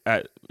later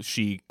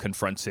she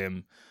confronts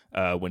him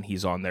when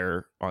he's around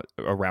their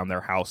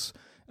house,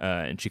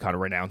 and she kind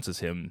of renounces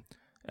him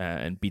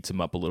and beats him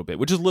up a little bit,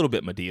 which is a little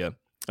bit Medea.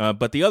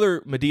 But the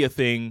other Medea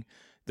thing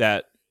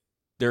that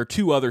there are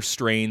two other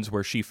strains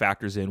where she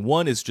factors in.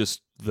 One is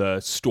just the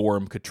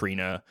storm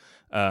Katrina,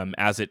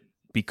 as it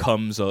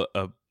becomes a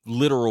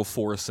literal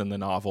force in the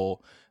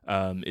novel,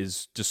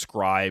 is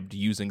described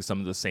using some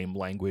of the same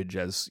language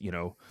as,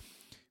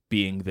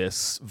 being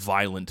this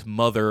violent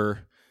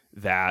mother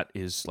that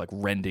is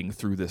rending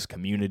through this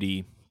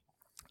community.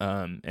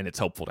 And it's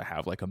helpful to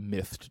have a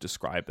myth to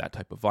describe that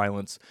type of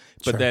violence.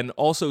 But Sure. then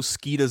also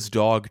Skeeta's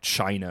dog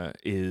China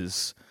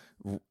is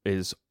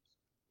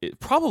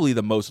probably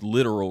the most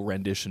literal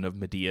rendition of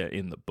Medea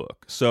in the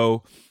book.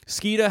 So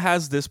Skeeta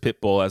has this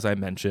pit bull, as I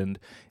mentioned,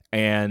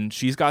 and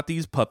she's got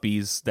these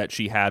puppies that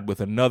she had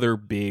with another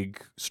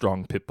big,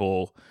 strong pit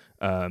bull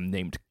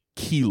named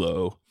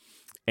Kilo.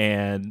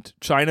 And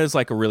China's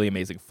like a really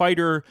amazing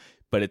fighter,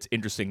 but it's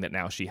interesting that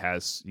now she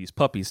has these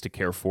puppies to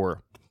care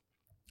for.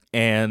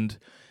 And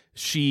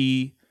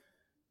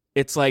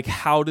it's like,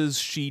 how does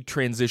she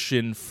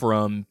transition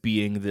from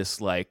being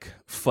this like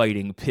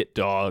fighting pit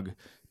dog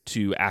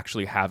to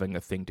actually having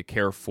a thing to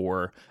care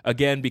for?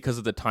 Again, because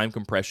of the time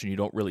compression, you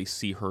don't really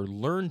see her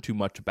learn too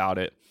much about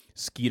it.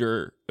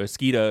 Skeeta,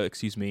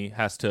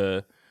 has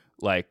to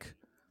like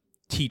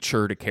teach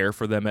her to care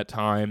for them at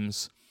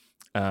times.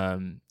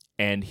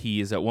 And he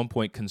is at one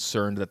point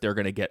concerned that they're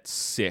going to get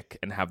sick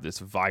and have this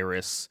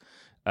virus.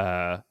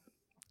 And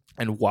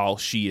while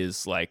she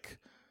is like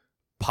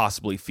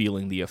possibly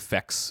feeling the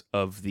effects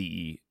of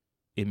the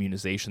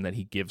immunization that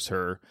he gives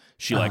her,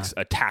 she like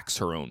attacks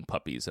her own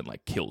puppies and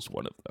like kills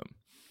one of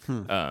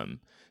them.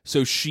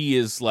 So she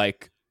is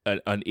like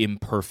an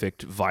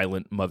imperfect,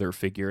 violent mother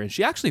figure, and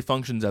she actually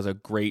functions as a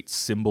great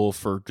symbol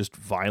for just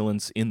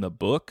violence in the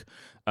book.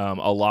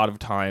 A lot of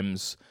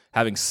times,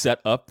 having set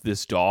up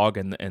this dog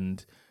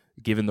and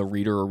given the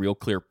reader a real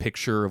clear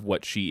picture of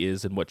what she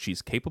is and what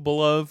she's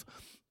capable of,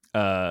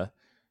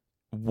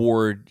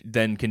 Ward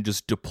then can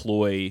just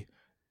deploy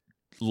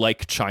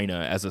like China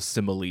as a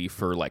simile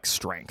for like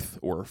strength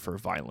or for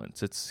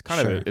violence. It's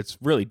kind of it's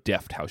really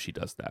deft how she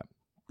does that.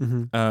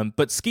 Mm-hmm.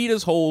 But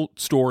Skeeta's whole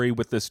story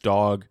with this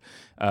dog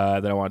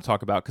that I want to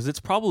talk about, because it's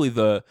probably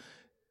the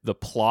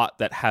plot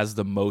that has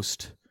the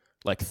most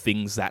like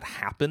things that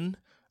happen,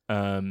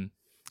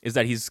 is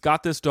that he's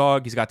got this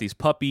dog, he's got these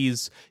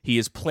puppies, he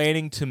is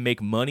planning to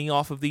make money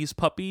off of these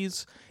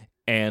puppies,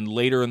 and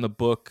later in the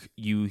book,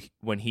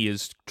 when he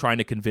is trying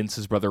to convince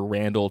his brother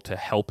Randall to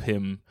help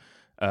him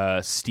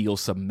steal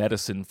some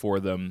medicine for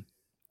them,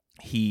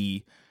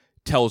 he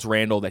tells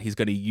Randall that he's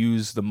going to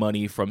use the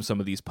money from some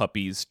of these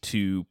puppies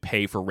to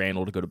pay for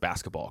Randall to go to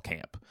basketball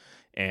camp.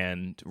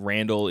 And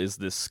Randall is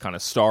this kind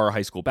of star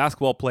high school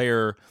basketball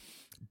player,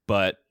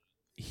 but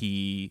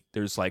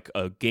there's like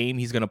a game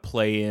he's going to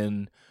play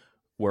in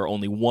where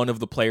only one of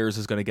the players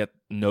is going to get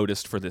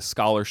noticed for this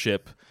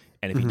scholarship.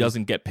 And if he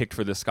doesn't get picked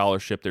for this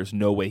scholarship, there's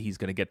no way he's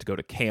going to get to go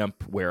to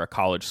camp where a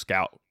college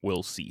scout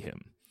will see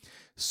him.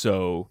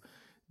 So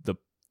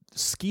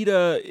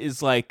Skeeta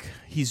is like,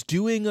 he's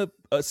doing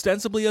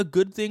ostensibly a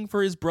good thing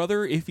for his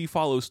brother if he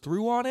follows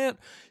through on it,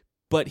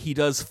 but he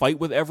does fight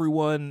with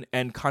everyone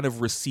and kind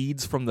of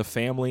recedes from the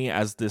family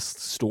as this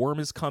storm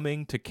is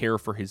coming to care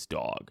for his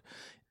dog.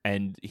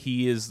 And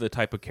he is the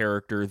type of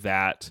character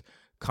that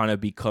kind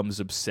of becomes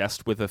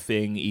obsessed with a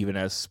thing even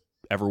as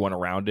everyone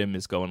around him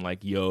is going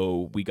like,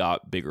 yo, we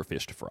got bigger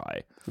fish to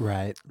fry.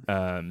 Right.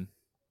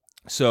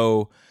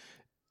 So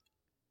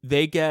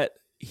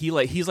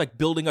he's like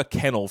building a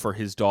kennel for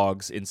his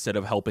dogs instead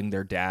of helping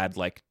their dad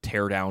like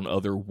tear down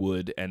other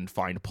wood and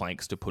find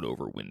planks to put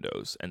over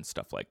windows and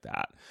stuff like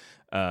that.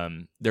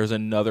 There's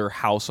another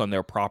house on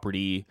their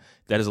property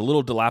that is a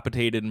little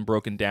dilapidated and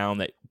broken down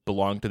that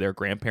belonged to their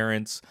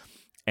grandparents,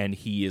 and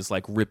he is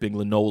like ripping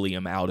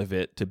linoleum out of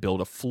it to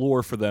build a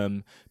floor for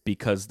them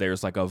because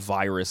there's like a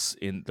virus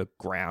in the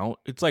ground.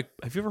 It's like,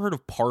 have you ever heard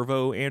of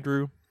parvo,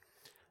 Andrew?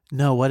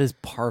 No, what is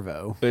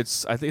parvo? I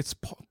think it's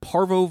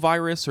parvo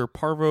virus or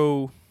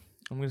parvo.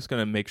 I'm just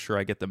going to make sure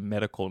I get the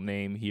medical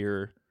name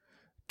here.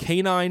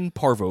 Canine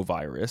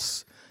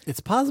parvovirus. It's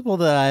possible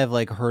that I have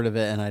like heard of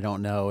it and I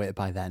don't know it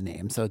by that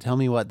name. So tell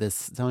me what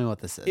this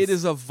is. It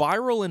is a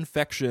viral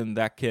infection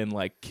that can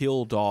like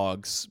kill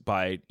dogs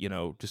by,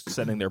 just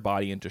sending their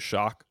body into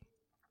shock.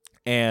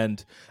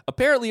 And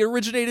apparently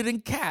originated in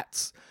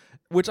cats,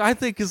 which I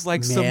think is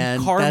like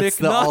some karmic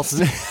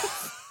nuts.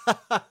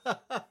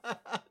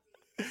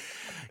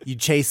 You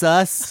chase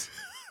us,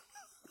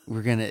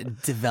 we're going to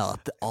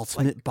develop the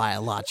ultimate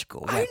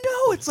biological weapon. I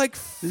know, it's like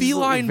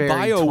feline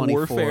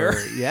bio-warfare.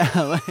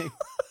 Yeah.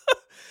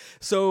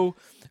 So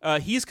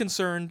he's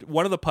concerned,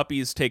 one of the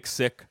puppies takes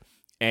sick,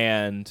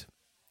 and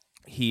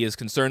he is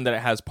concerned that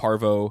it has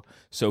parvo,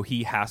 so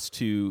he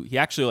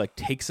actually like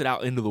takes it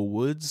out into the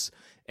woods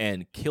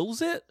and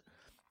kills it.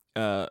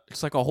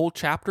 It's like a whole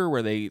chapter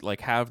where they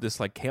like have this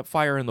like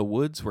campfire in the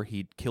woods where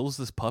he kills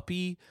this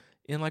puppy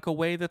in like a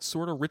way that's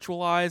sort of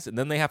ritualized, and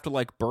then they have to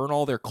like burn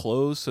all their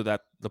clothes so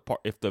that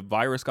if the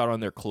virus got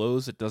on their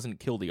clothes, it doesn't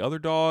kill the other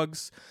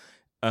dogs.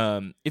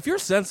 If you're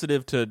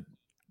sensitive to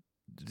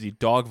the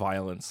dog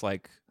violence,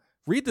 like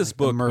read this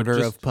book. The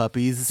murder of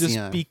puppies.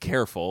 Just be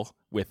careful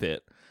with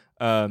it.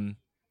 And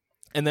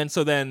then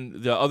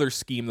the other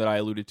scheme that I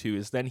alluded to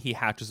is then he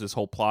hatches this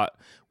whole plot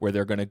where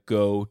they're going to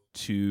go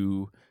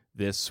to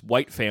this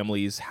white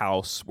family's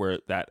house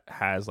that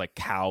has like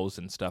cows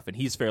and stuff, and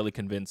he's fairly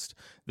convinced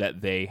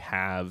that they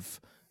have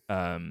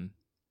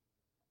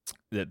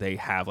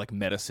like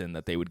medicine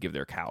that they would give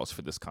their cows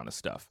for this kind of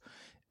stuff.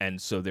 And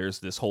so there's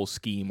this whole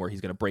scheme where he's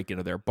going to break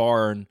into their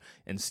barn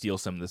and steal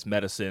some of this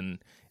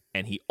medicine,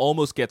 and he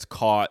almost gets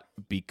caught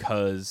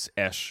because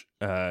Esh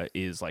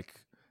is like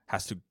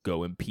has to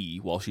go and pee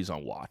while she's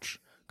on watch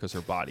because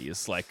her body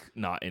is like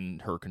not in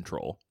her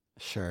control.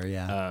 Sure,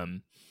 yeah.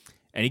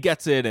 And he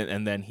gets it,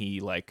 and then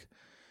he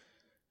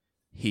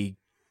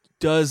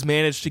does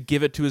manage to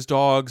give it to his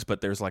dogs,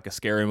 but there's like a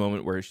scary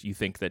moment where you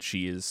think that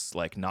she is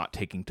like not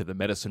taking to the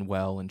medicine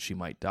well and she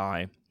might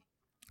die.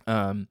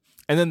 And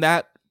then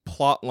that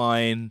plot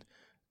line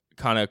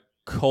kind of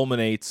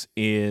culminates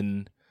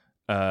in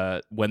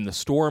when the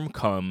storm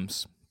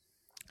comes,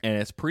 and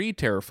it's pretty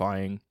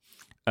terrifying.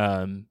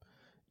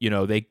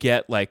 They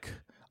get like,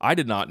 I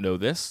did not know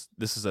this.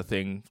 This is a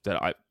thing that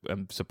I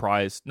am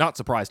not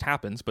surprised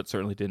happens, but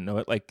certainly didn't know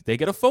it. Like, they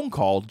get a phone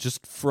call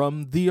just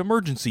from the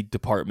emergency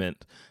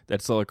department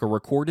that's like a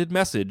recorded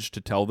message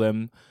to tell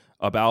them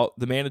about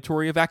the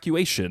mandatory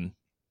evacuation,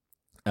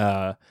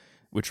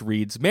 which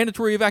reads,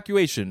 "Mandatory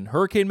evacuation.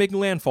 Hurricane making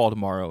landfall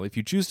tomorrow. If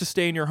you choose to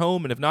stay in your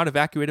home and have not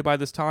evacuated by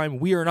this time,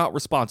 we are not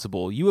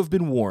responsible. You have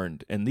been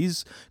warned, and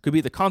these could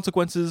be the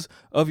consequences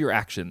of your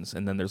actions."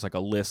 And then there's like a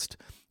list,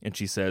 and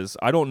she says,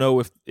 "I don't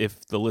know if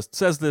the list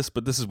says this,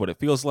 but this is what it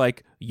feels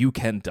like. You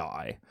can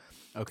die."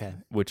 Okay.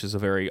 Which is a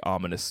very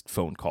ominous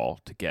phone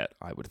call to get,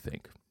 I would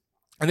think.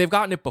 And they've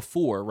gotten it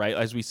before, right?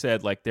 As we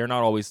said, like, they're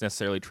not always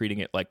necessarily treating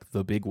it like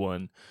the big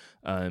one,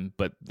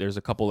 but there's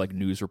a couple like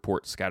news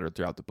reports scattered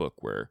throughout the book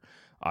where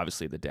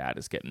obviously the dad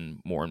is getting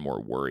more and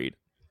more worried.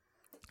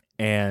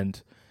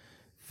 And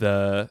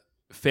the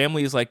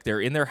family is like,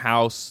 they're in their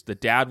house. The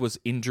dad was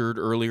injured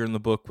earlier in the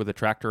book with a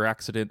tractor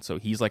accident, so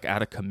he's like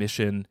out of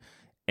commission,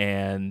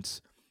 and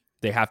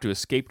they have to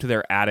escape to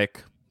their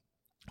attic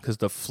because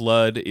the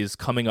flood is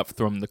coming up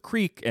from the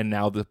creek, and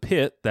now the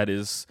pit that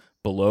is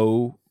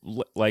below,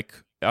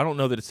 like, I don't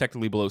know that it's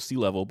technically below sea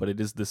level, but it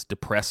is this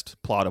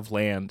depressed plot of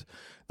land.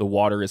 The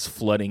water is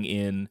flooding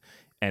in,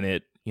 and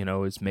it,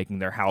 is making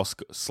their house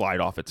slide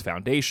off its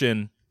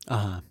foundation.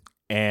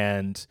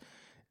 And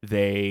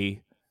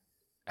they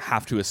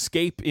have to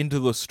escape into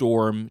the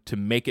storm to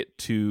make it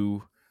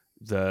to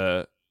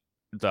the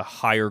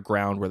higher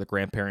ground where the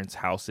grandparents'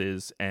 house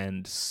is.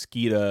 And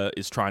Skeeta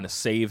is trying to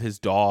save his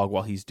dog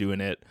while he's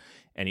doing it,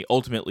 and he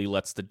ultimately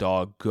lets the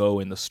dog go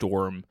in the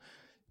storm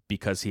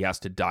because he has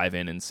to dive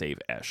in and save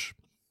Esh.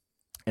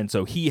 And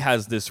so he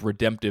has this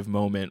redemptive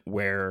moment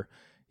where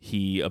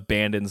he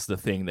abandons the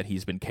thing that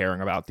he's been caring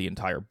about the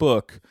entire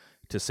book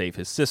to save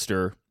his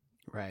sister.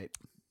 Right.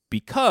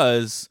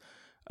 Because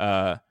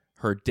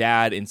her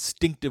dad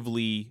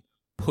instinctively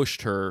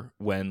pushed her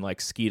when like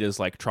Skeeta's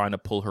like trying to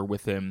pull her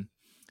with him,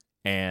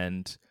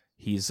 and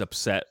he's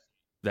upset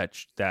that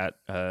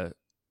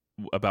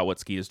about what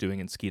Skeeta's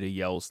doing, and Skeeta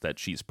yells that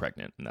she's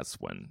pregnant, and that's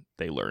when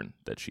they learn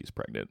that she's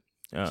pregnant.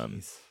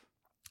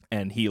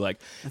 And he like,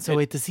 and so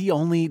wait, does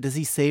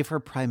he save her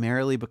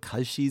primarily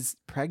because she's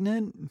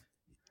pregnant?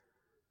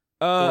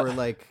 Or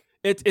like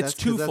it's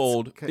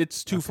twofold.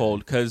 It's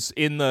twofold because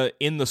in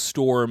the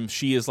storm,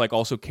 she is like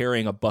also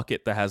carrying a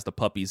bucket that has the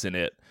puppies in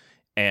it,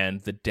 and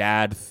the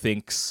dad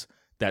thinks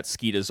that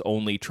Skeeta's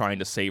only trying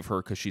to save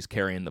her because she's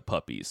carrying the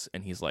puppies,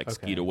 and he's like,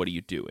 "Skeeta, what are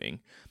you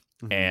doing?"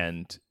 Mm-hmm.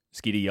 And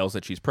Skeeta yells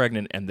that she's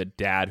pregnant, and the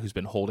dad, who's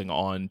been holding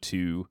on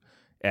to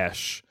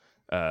Esh,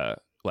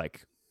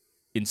 like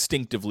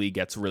instinctively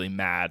gets really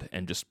mad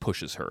and just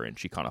pushes her, and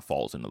she kind of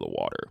falls into the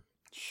water.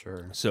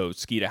 Sure. So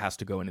Skeeta has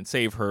to go in and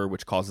save her,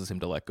 which causes him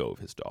to let go of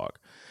his dog.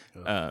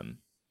 And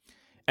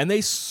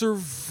they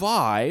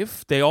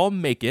survive. They all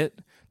make it.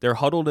 They're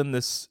huddled in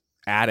this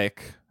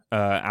attic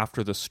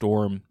after the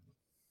storm.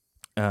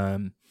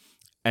 And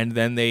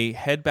then they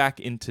head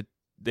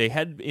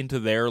into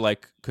their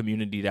like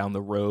community down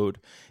the road.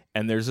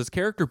 And there's this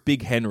character,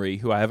 Big Henry,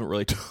 who I haven't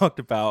really talked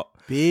about.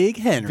 Big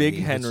Henry. Which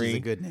is a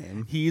good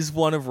name. He's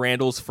one of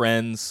Randall's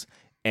friends,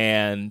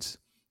 and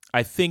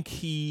I think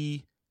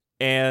he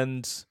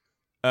and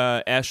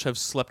Esh have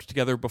slept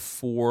together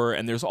before,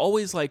 and there's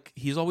always like,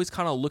 he's always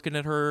kind of looking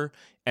at her,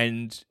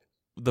 and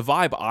the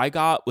vibe I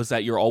got was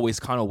that you're always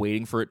kind of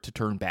waiting for it to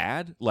turn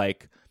bad.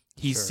 Like,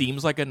 he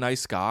seems like a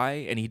nice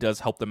guy, and he does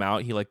help them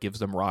out. He like gives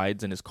them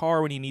rides in his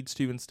car when he needs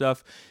to and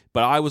stuff.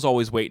 But I was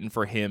always waiting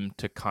for him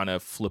to kind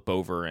of flip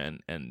over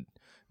and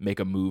make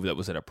a move that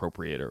was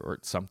inappropriate or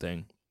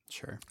something.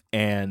 Sure.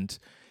 And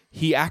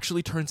he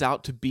actually turns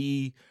out to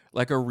be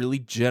like a really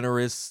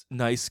generous,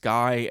 nice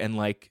guy, and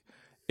like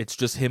it's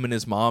just him and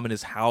his mom in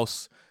his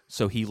house,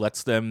 so he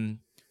lets them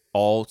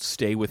all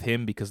stay with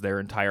him because their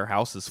entire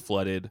house is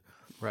flooded.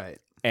 Right.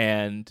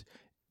 And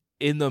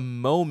in the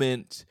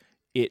moment,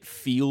 it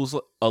feels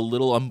a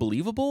little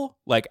unbelievable.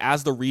 Like,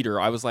 as the reader,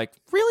 I was like,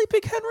 really,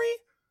 Big Henry?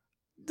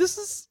 This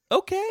is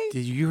okay?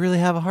 Did you really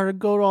have a heart of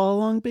gold all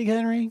along, Big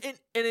Henry? And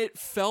it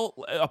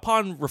felt,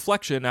 upon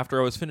reflection, after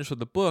I was finished with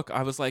the book,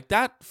 I was like,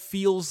 that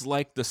feels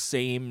like the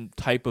same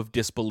type of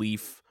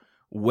disbelief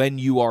when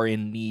you are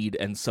in need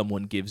and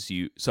someone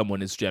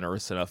is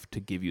generous enough to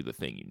give you the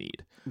thing you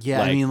need. Yeah,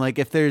 like, I mean, like,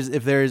 if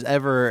there's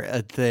ever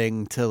a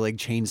thing to like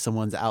change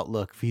someone's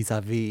outlook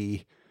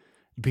vis-a-vis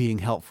being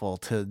helpful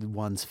to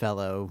one's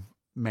fellow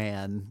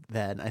man,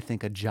 then I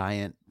think a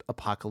giant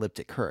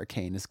apocalyptic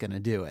hurricane is going to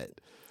do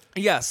it.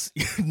 Yes.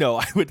 No,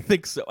 I would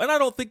think so. And I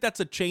don't think that's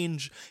a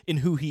change in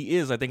who he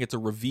is. I think it's a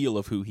reveal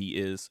of who he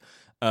is.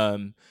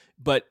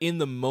 But in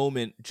the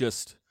moment,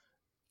 just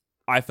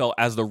I felt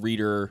as the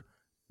reader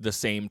the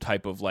same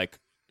type of like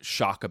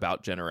shock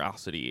about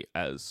generosity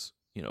as,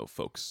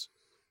 folks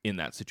in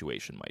that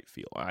situation might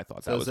feel. I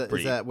thought that was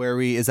pretty.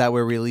 Is that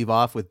where we leave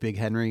off with Big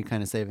Henry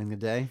kind of saving the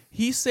day?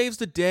 He saves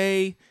the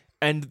day,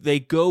 and they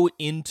go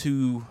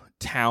into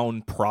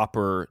town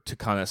proper to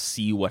kind of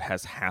see what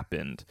has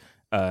happened.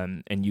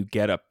 And you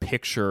get a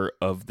picture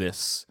of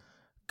this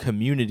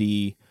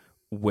community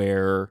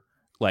where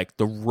like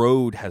the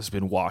road has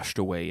been washed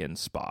away in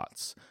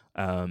spots.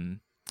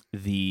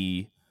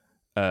 The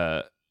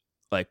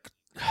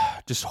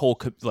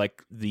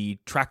the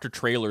tractor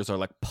trailers are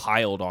like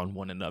piled on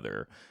one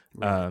another.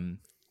 Right.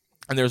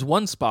 And there's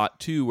one spot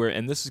too where,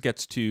 and this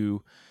gets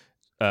to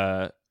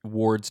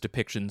Ward's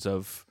depictions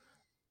of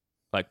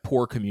like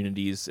poor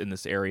communities in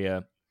this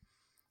area.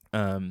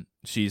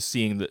 She's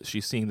seeing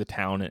the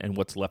town and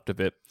what's left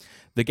of it.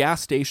 The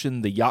gas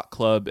station, the yacht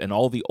club, and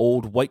all the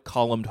old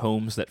white-columned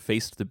homes that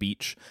faced the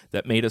beach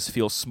that made us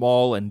feel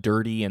small and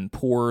dirty and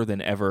poorer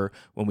than ever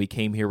when we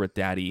came here with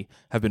Daddy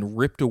have been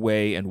ripped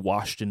away and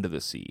washed into the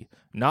sea.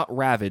 Not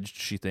ravaged,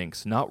 she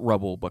thinks, not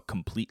rubble, but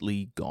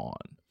completely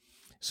gone.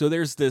 So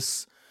there's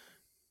this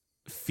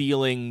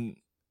feeling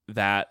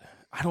that,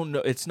 I don't know,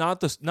 it's not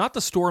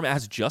the storm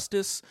as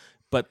justice,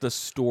 but the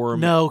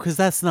storm... No, because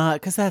that's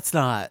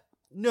not...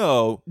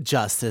 No.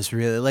 Justice,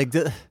 really. Like,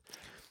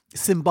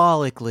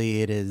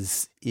 symbolically, it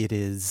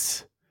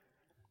is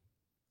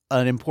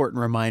an important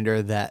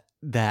reminder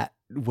that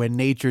when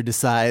nature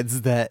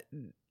decides that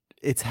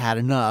it's had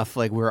enough,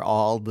 like, we're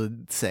all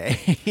the same.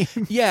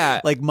 Yeah.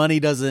 Like, money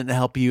doesn't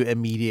help you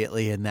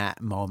immediately in that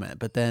moment.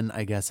 But then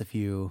I guess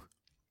I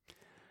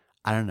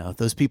don't know,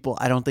 those people,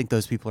 I don't think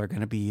those people are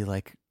going to be,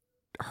 like,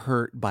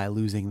 hurt by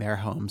losing their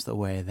homes the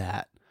way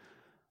that,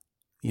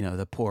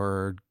 the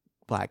poor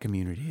Black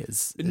community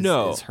is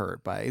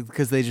hurt by,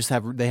 because they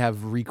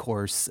have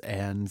recourse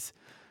and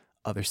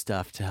other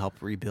stuff to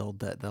help rebuild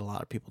that a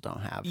lot of people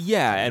don't have.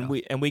 Yeah, and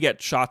we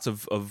get shots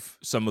of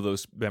some of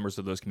those members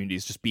of those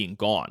communities just being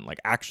gone, like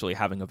actually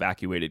having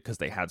evacuated because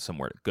they had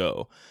somewhere to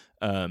go.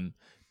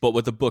 But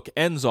what the book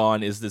ends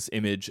on is this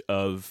image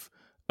of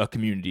a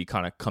community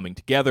kind of coming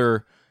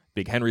together,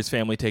 Big Henry's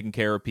family taking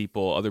care of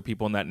people, other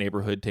people in that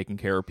neighborhood taking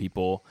care of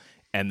people,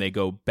 and they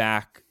go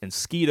back, and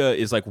Skeeta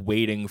is like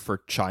waiting for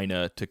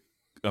China to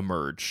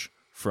emerge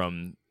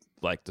from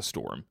like the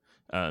storm.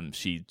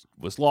 She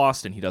was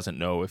lost and he doesn't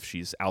know if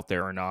she's out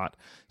there or not,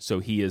 so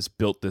he has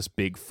built this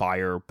big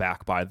fire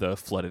back by the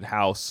flooded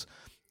house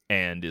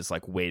and is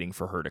like waiting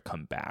for her to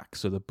come back.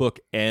 So the book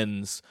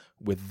ends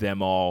with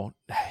them all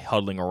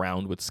huddling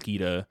around with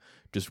Skeeta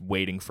just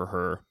waiting for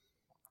her,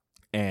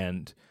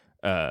 and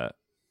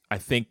I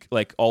think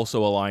like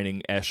also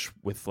aligning Esh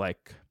with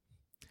like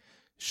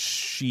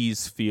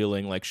she's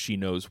feeling like she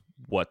knows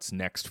what's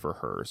next for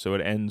her. So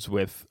it ends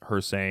with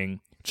her saying,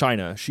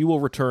 China, she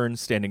will return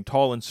standing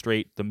tall and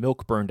straight, the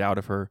milk burned out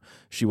of her.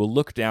 She will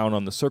look down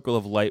on the circle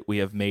of light we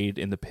have made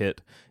in the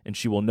pit, and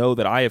she will know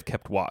that I have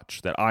kept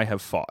watch, that I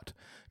have fought.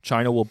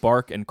 China will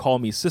bark and call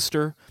me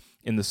sister.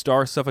 In the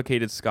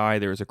star-suffocated sky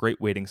there is a great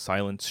waiting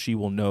silence. She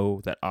will know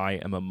that I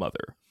am a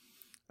mother.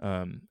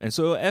 And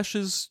so Esh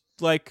is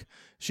like,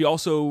 she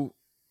also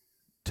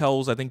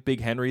tells, I think,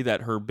 Big Henry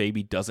that her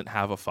baby doesn't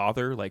have a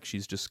father, like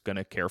she's just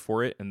gonna care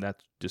for it, and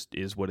that just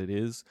is what it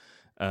is.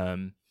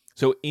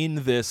 So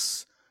in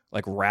this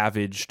like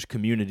ravaged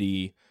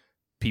community,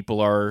 people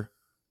are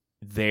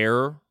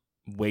there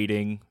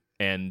waiting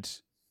and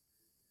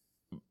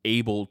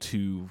able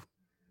to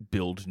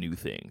build new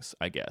things,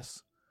 I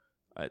guess.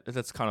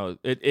 That's kind of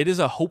it is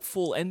a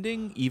hopeful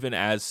ending, even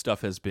as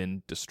stuff has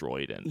been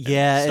destroyed and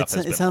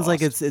it sounds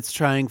like it's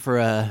trying for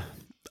a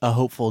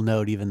hopeful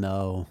note, even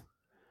though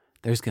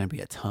there's going to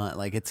be a ton.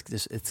 Like it's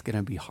going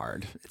to be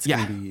hard. It's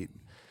going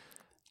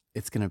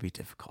to be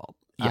difficult.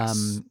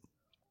 Yes.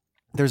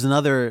 There's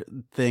another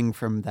thing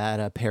from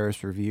that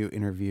Paris Review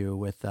interview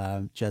with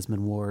Jesmyn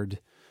Ward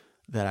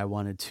that I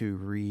wanted to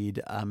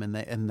read. And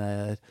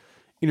the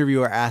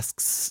interviewer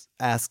asks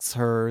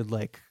her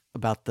like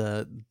about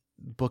the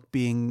book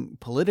being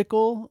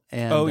political,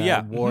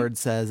 and Ward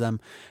says,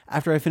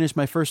 after I finished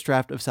my first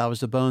draft of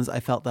Salvage the Bones,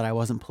 I felt that I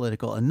wasn't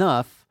political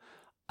enough.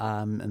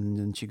 And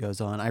then she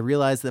goes on, I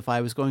realized that if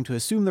I was going to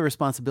assume the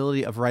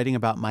responsibility of writing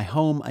about my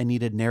home, I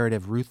needed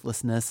narrative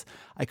ruthlessness.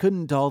 I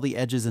couldn't dull the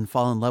edges and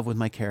fall in love with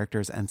my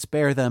characters and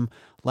spare them.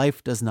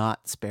 Life does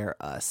not spare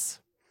us.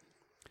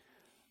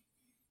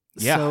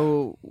 Yeah.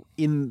 So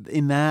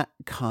in that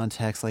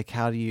context, like,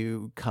 how do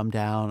you come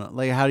down?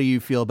 Like, how do you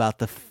feel about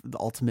the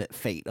ultimate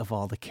fate of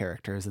all the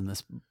characters in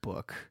this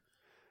book?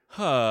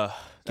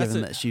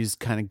 Given that she's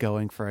kind of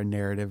going for a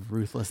narrative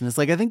ruthlessness.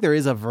 Like, I think there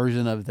is a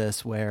version of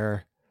this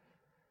where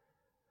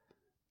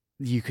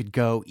you could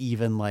go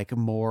even like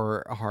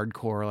more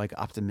hardcore, like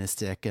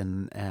optimistic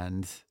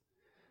and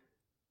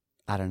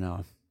I don't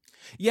know.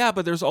 Yeah,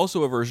 but there's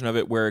also a version of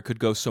it where it could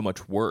go so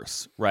much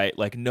worse, right?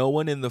 Like no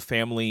one in the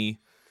family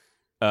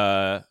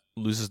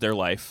loses their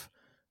life.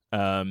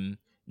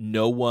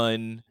 No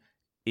one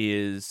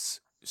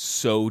is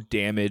so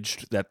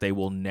damaged that they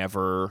will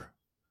never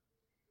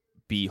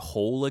be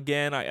whole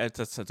again.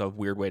 That's a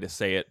weird way to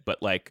say it,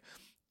 but like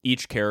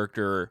each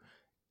character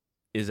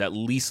is at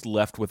least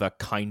left with a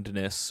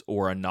kindness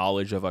or a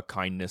knowledge of a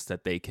kindness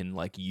that they can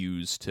like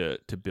use to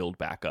build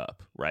back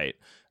up, right?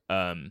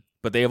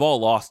 But they have all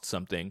lost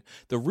something.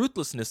 The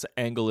ruthlessness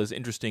angle is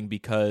interesting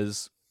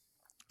because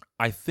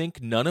I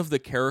think none of the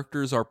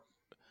characters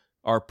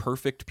are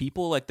perfect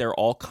people. Like they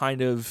all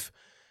kind of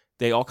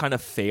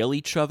fail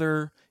each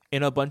other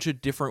in a bunch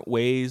of different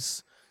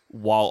ways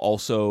while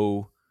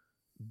also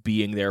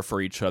being there for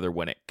each other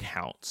when it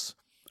counts.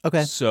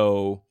 Okay.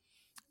 So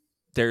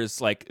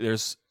there's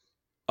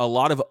a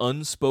lot of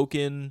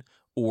unspoken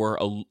or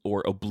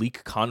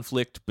oblique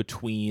conflict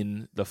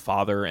between the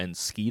father and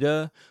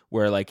Skeeta,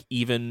 where like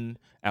even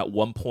at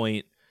one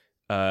point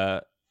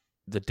the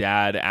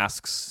dad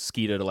asks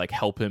Skeeta to like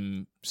help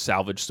him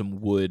salvage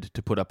some wood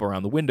to put up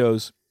around the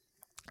windows,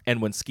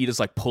 and when Skeeta's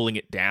like pulling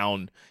it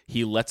down,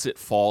 he lets it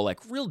fall like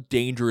real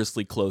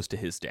dangerously close to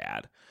his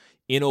dad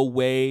in a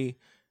way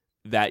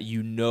that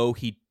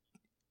he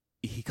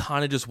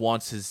kind of just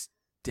wants his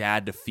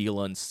dad to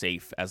feel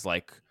unsafe as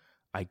like,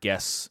 I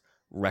guess,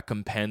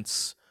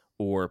 recompense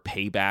or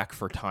payback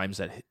for times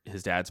that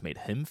his dad's made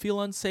him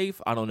feel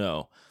unsafe. I don't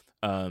know.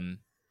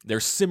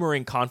 There's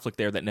simmering conflict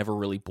there that never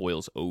really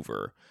boils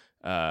over.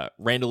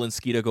 Randall and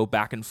Skeeta go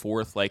back and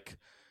forth, like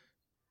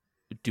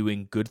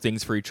doing good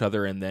things for each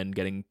other and then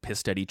getting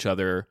pissed at each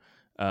other.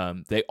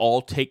 They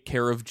all take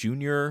care of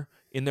Junior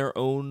in their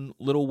own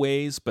little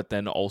ways, but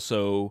then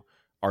also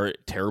are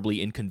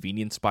terribly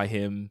inconvenienced by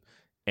him.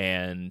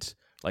 And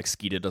like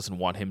Skeeta doesn't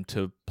want him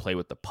to play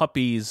with the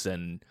puppies,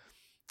 and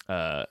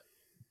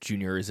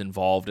Junior is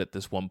involved at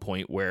this one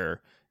point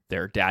where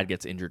their dad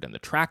gets injured in the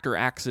tractor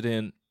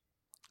accident.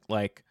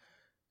 Like,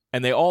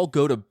 and they all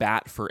go to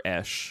bat for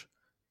Esh,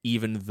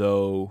 even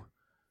though,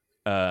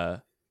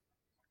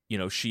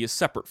 she is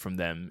separate from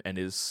them and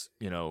is,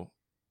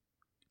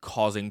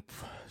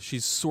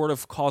 she's sort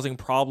of causing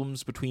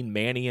problems between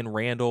Manny and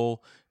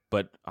Randall,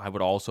 but I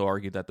would also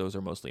argue that those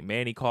are mostly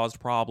Manny-caused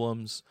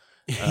problems.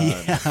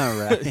 Yeah,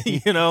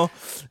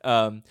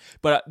 right.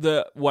 But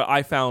what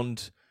I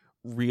found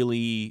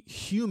really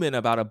human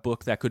about a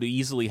book that could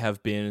easily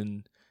have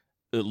been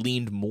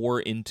leaned more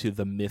into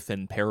the myth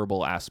and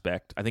parable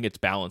aspect, I think it's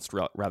balanced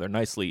rather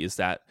nicely, is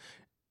that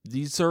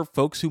these are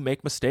folks who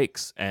make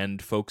mistakes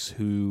and folks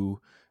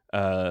who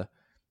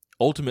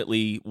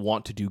ultimately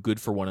want to do good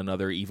for one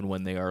another, even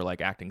when they are like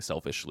acting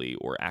selfishly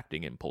or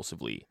acting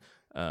impulsively.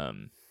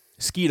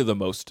 Skeeta the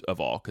most of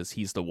all, because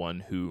he's the one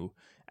who,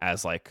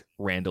 as like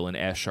Randall and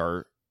Esh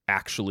are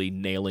actually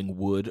nailing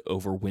wood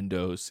over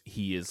windows,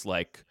 he is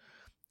like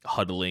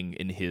huddling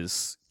in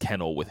his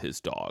kennel with his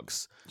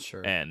dogs.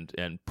 Sure. And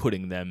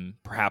putting them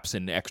perhaps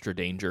in extra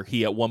danger.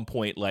 He at one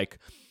point like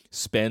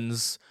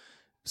spends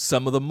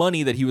some of the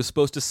money that he was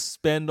supposed to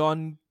spend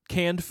on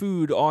canned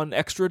food on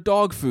extra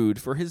dog food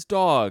for his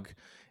dog.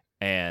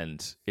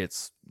 And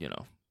it's,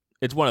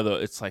 it's one of the,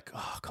 it's like,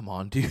 oh, come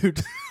on,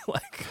 dude.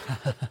 Like,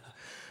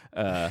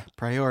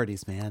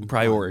 priorities, man.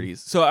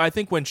 Priorities. So I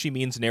think when she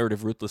means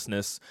narrative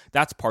ruthlessness,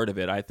 that's part of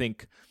it. I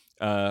think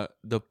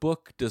the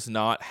book does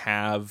not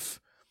have,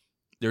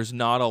 there's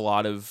not a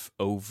lot of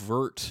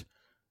overt,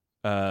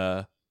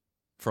 for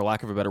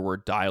lack of a better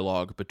word,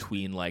 dialogue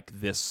between like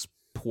this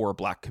poor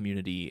black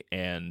community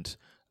and,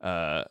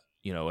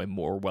 a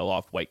more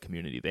well-off white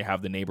community. They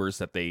have the neighbors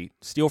that they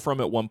steal from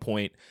at one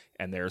point,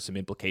 and there are some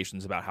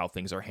implications about how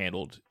things are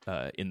handled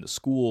in the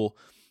school.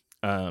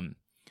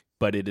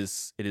 But it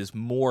is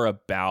more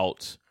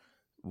about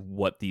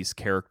what these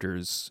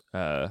characters,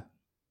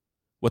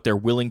 what they're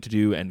willing to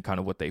do and kind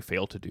of what they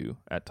fail to do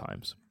at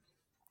times.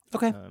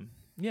 Okay.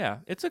 Yeah,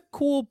 it's a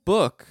cool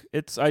book.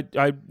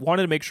 I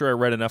wanted to make sure I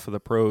read enough of the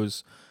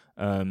prose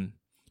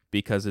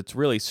because it's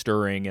really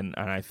stirring, and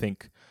I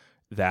think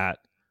that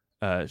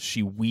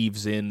she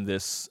weaves in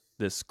this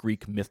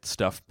Greek myth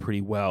stuff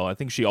pretty well. I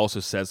think she also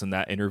says in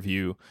that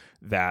interview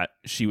that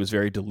she was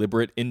very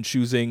deliberate in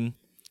choosing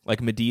like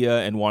Medea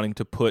and wanting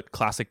to put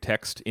classic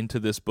text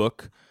into this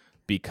book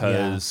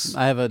because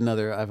I have a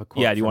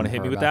quote. Yeah, do you want to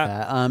hit me with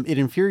that? It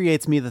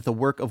infuriates me that the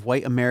work of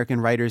white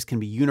American writers can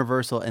be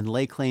universal and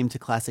lay claim to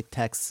classic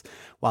texts,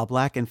 while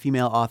black and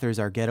female authors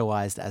are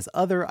ghettoized as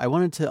other. I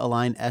wanted to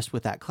align Esh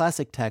with that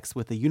classic text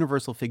with the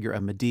universal figure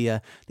of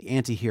Medea, the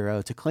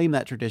anti-hero, to claim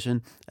that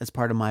tradition as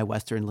part of my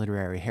Western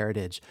literary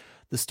heritage.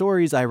 The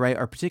stories I write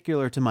are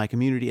particular to my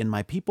community and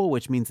my people,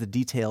 which means the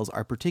details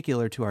are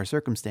particular to our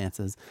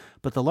circumstances.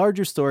 But the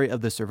larger story of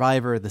the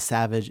survivor, the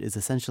savage, is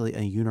essentially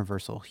a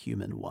universal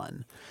human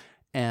one.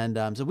 And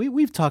so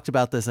we've talked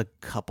about this a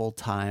couple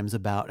times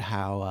about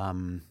how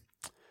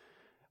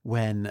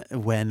when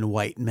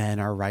white men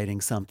are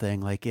writing something,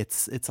 like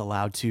it's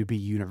allowed to be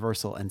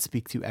universal and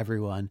speak to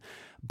everyone.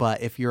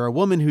 But if you're a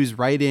woman who's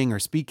writing or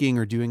speaking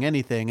or doing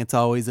anything, it's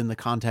always in the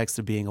context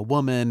of being a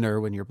woman, or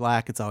when you're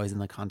black, it's always in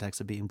the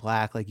context of being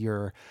black. Like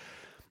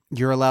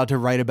you're allowed to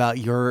write about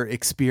your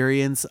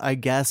experience, I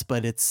guess,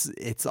 but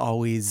it's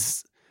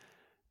always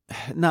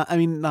not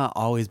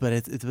always, but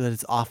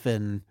it's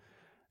often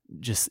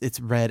just, it's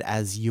read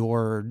as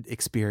your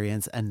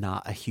experience and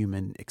not a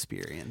human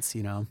experience,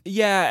 you know?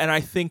 Yeah, and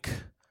I think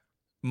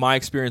my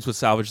experience with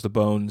Salvage the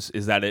Bones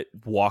is that it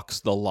walks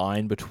the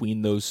line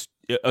between those.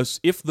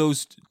 If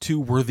those two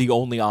were the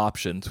only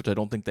options, which I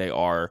don't think they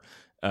are,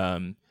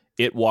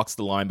 it walks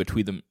the line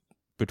between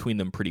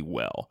them pretty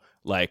well.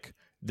 Like,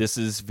 this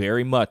is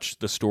very much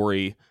the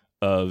story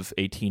of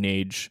a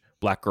teenage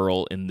black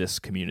girl in this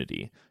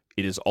community.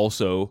 It is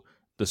also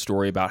the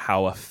story about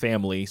how a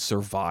family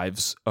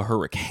survives a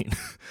hurricane.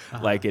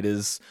 Like, it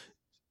is,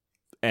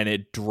 and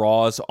it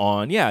draws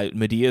on,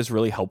 Medea is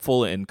really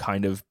helpful in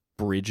kind of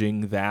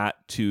bridging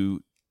that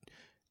to,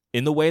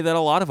 in the way that a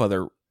lot of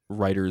other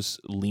writers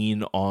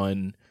lean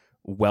on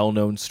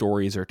well-known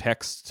stories or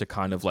texts to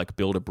kind of like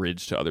build a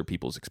bridge to other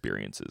people's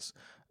experiences.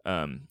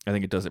 I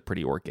think it does it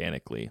pretty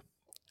organically.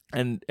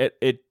 And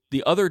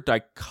the other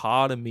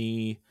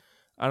dichotomy,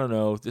 I don't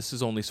know, this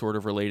is only sort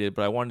of related,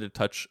 but I wanted to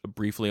touch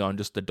briefly on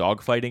just the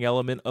dogfighting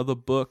element of the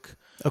book.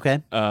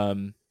 Okay.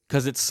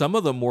 Because it's some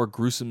of the more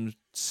gruesome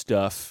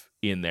stuff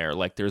in there.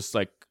 Like, there's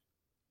like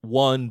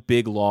one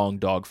big long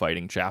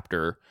dogfighting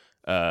chapter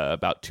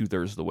about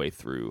 2/3 of the way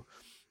through.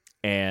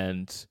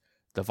 And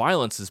the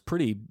violence is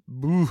pretty,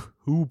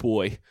 oh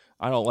boy.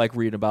 I don't like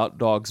reading about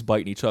dogs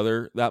biting each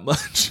other that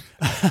much.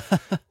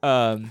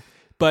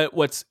 But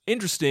what's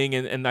interesting,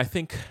 and I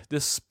think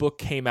this book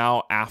came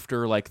out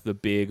after like the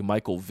big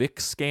Michael Vick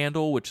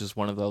scandal, which is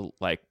one of the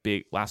like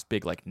last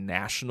big like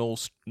national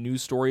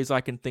news stories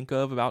I can think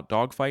of about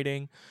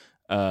dogfighting,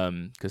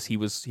 because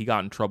he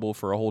got in trouble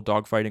for a whole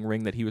dogfighting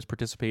ring that he was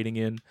participating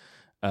in.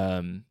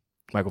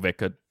 Michael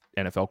Vick, a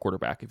NFL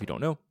quarterback, if you don't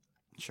know.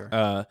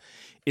 Sure.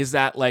 Is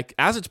that like,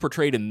 as it's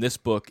portrayed in this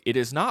book, it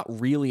is not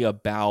really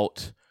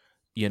about,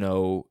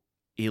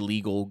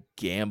 illegal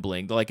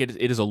gambling. Like, it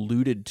is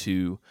alluded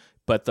to,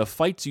 but the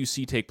fights you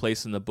see take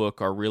place in the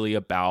book are really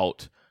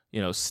about,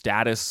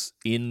 status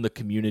in the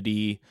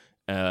community,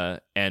 and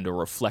a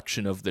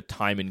reflection of the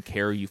time and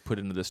care you've put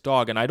into this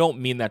dog. And I don't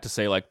mean that to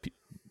say like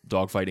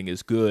dogfighting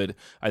is good.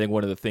 I think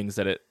one of the things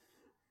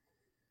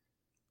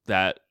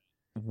that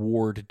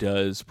Ward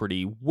does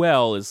pretty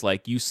well is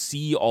like, you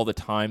see all the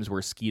times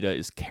where Skeeta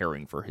is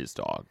caring for his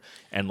dog,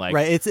 and like,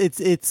 right,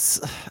 it's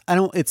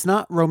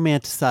not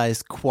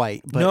romanticized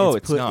quite, but no,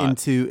 it's put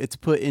not.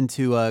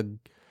 into a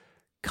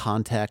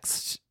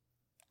context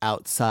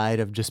outside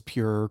of just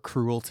pure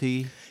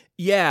cruelty.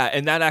 Yeah,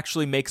 and that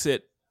actually makes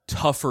it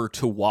tougher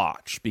to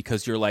watch,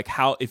 because you're like,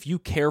 how, if you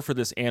care for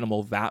this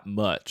animal that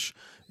much,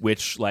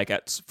 which like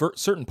at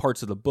certain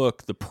parts of the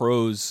book, the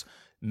prose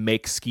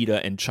make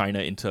Skeeta and China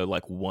into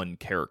like one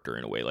character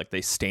in a way. Like, they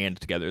stand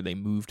together, they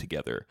move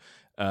together.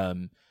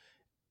 And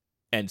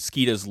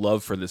Skeeta's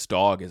love for this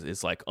dog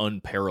is like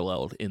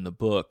unparalleled in the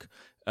book.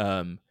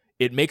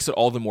 It makes it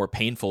all the more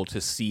painful to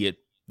see it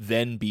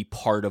then be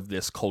part of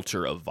this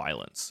culture of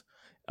violence.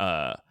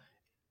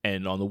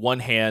 And on the one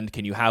hand,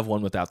 can you have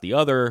one without the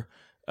other?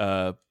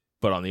 But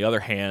on the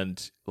other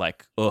hand,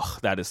 like,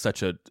 that is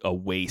such a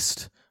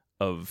waste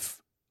of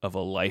a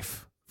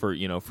life for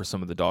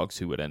some of the dogs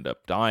who would end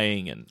up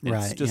dying. And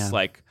it's just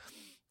like,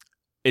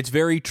 it's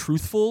very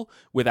truthful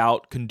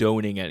without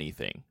condoning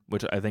anything,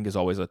 which I think is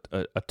always a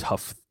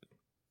tough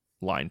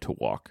line to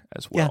walk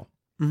as well.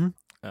 Yeah.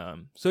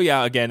 Mm-hmm. So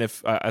yeah, again,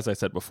 if as I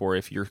said before,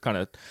 if you're kind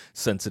of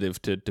sensitive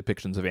to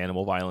depictions of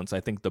animal violence, I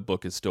think the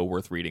book is still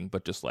worth reading,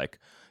 but just like,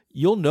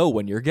 you'll know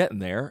when you're getting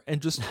there,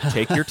 and just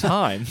take your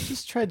time.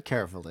 Just tread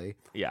carefully.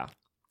 Yeah.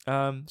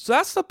 So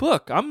that's the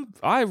book.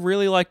 I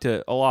really liked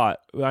it a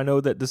lot. I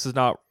know that this is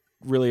not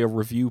really a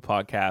review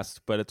podcast,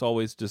 but it's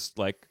always just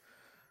like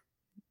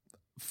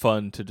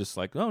fun to just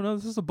like, oh no,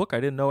 this is a book I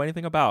didn't know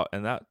anything about,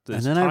 and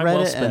then I read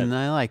it and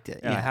I liked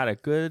it. And I had a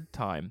good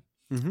time.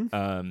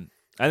 Mm-hmm.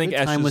 I think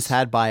good time was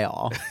had by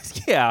all.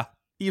 Yeah.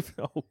 Even,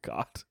 oh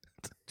God,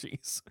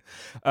 jeez.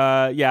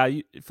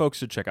 Folks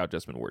should check out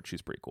Jesmyn Ward.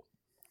 She's pretty cool.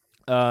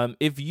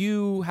 If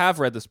you have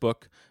read this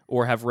book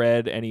or have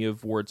read any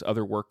of Ward's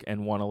other work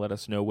and want to let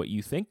us know what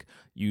you think,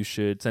 you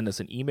should send us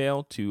an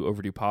email to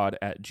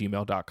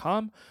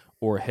overduepod@gmail.com,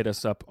 or hit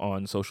us up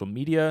on social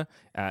media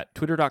at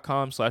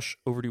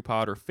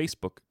twitter.com/overduepod or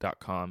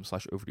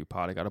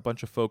facebook.com/overduepod. I got a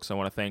bunch of folks I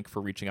want to thank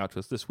for reaching out to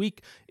us this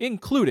week,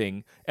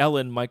 including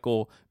Ellen,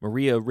 Michael,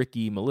 Maria,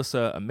 Ricky,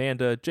 Melissa,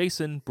 Amanda,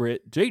 Jason,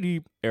 Britt,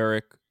 JD,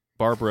 Eric,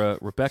 Barbara,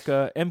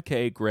 Rebecca,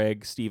 MK,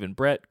 Greg, Stephen,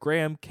 Brett,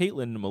 Graham,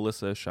 Caitlin,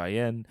 Melissa,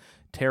 Cheyenne,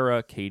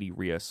 Tara, Katie,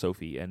 Rhea,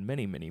 Sophie, and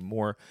many, many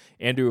more.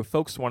 Andrew, if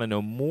folks want to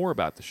know more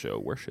about the show,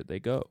 where should they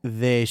go?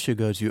 They should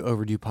go to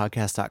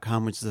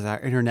overduepodcast.com, which is our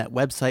internet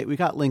website. We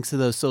got links to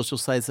those social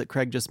sites that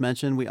Craig just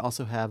mentioned. We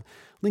also have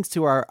links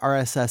to our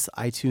RSS,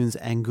 iTunes,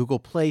 and Google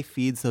Play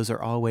feeds. Those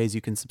are all ways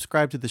you can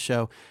subscribe to the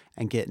show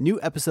and get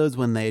new episodes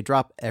when they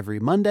drop every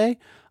Monday.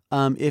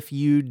 If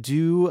you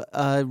do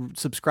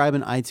subscribe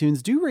in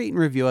iTunes, do rate and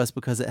review us,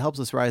 because it helps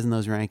us rise in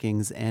those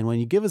rankings. And when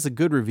you give us a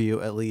good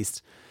review, at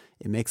least,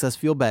 it makes us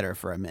feel better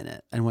for a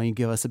minute. And when you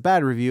give us a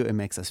bad review, it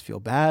makes us feel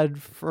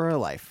bad for a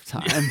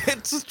lifetime.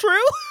 It's true.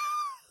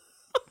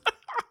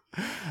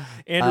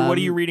 Andrew, what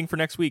are you reading for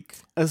next week?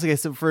 Okay,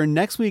 so for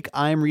next week,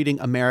 I'm reading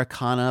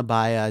Americana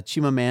by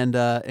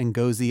Chimamanda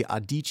Ngozi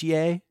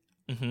Adichie.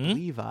 I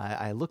believe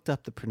I looked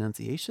up the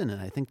pronunciation,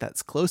 and I think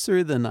that's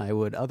closer than I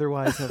would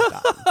otherwise have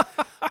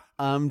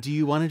gotten. Do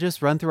you want to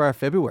just run through our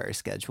February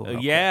schedule?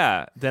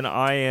 Yeah. Then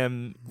I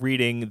am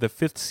reading The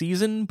Fifth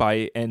Season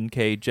by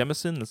N.K.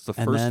 Jemisin. That's the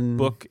first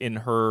book in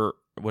her,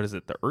 what is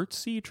it, the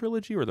Earthsea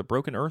trilogy or the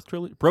Broken Earth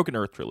trilogy? Broken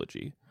Earth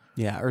trilogy.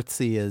 Yeah,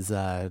 Earthsea is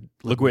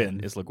Le Guin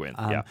is Le Guin.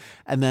 Yeah.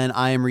 And then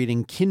I am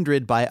reading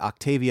Kindred by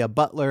Octavia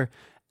Butler,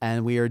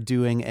 and we are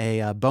doing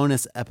a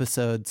bonus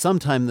episode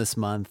sometime this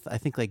month, I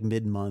think like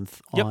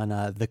mid-month, on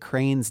The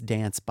Crane's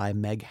Dance by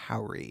Meg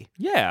Howry.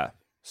 Yeah.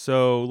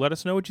 So let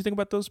us know what you think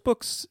about those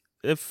books.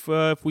 If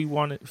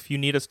you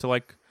need us to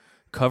like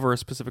cover a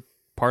specific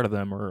part of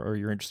them, or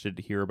you're interested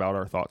to hear about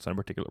our thoughts on a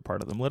particular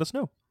part of them, let us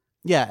know.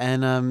 Yeah,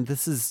 and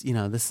this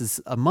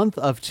is a month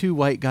of two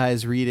white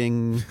guys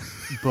reading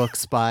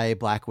books by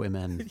black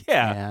women.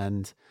 Yeah.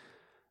 And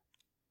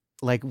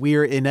like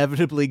we're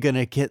inevitably going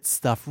to get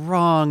stuff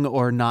wrong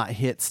or not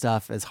hit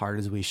stuff as hard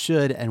as we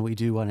should, and we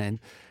do want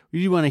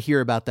to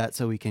hear about that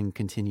so we can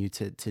continue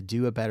to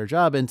do a better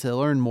job and to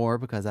learn more,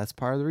 because that's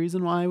part of the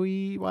reason why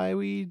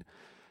we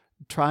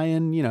try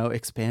and,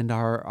 expand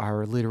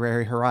our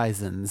literary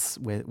horizons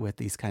with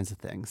these kinds of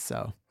things.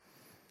 So,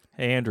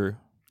 hey Andrew.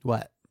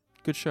 What?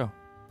 Good show.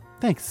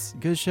 Thanks.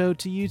 Good show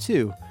to you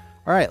too.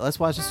 All right,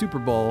 let's watch the Super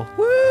Bowl.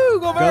 Woo!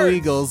 Go Birds! Go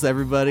Eagles,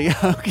 everybody.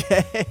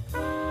 Okay.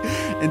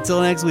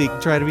 Until next week,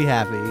 try to be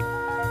happy.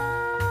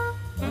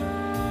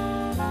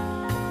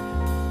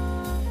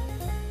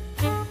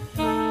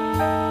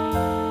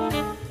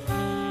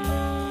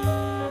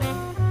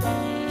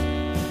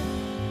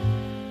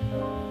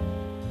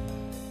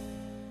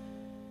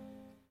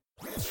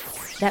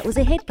 That was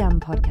a HeadGum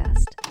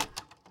podcast.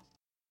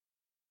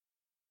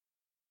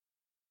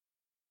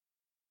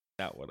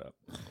 That one up.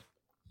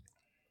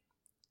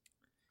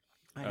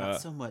 I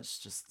got so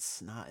much just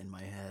snot in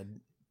my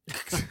head.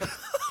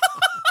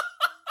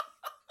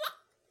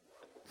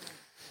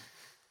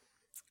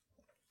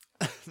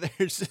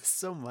 There's just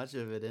so much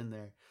of it in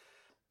there.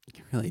 You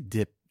can really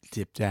dip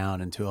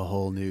down into a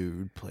whole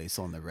new place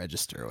on the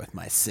register with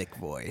my sick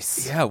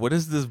voice. Yeah, what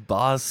is this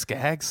Boz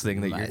Skaggs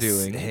thing that you're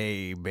doing?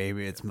 Hey,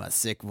 baby, it's my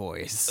sick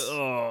voice.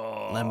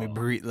 Oh. Let me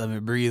breathe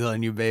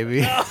on you,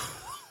 baby.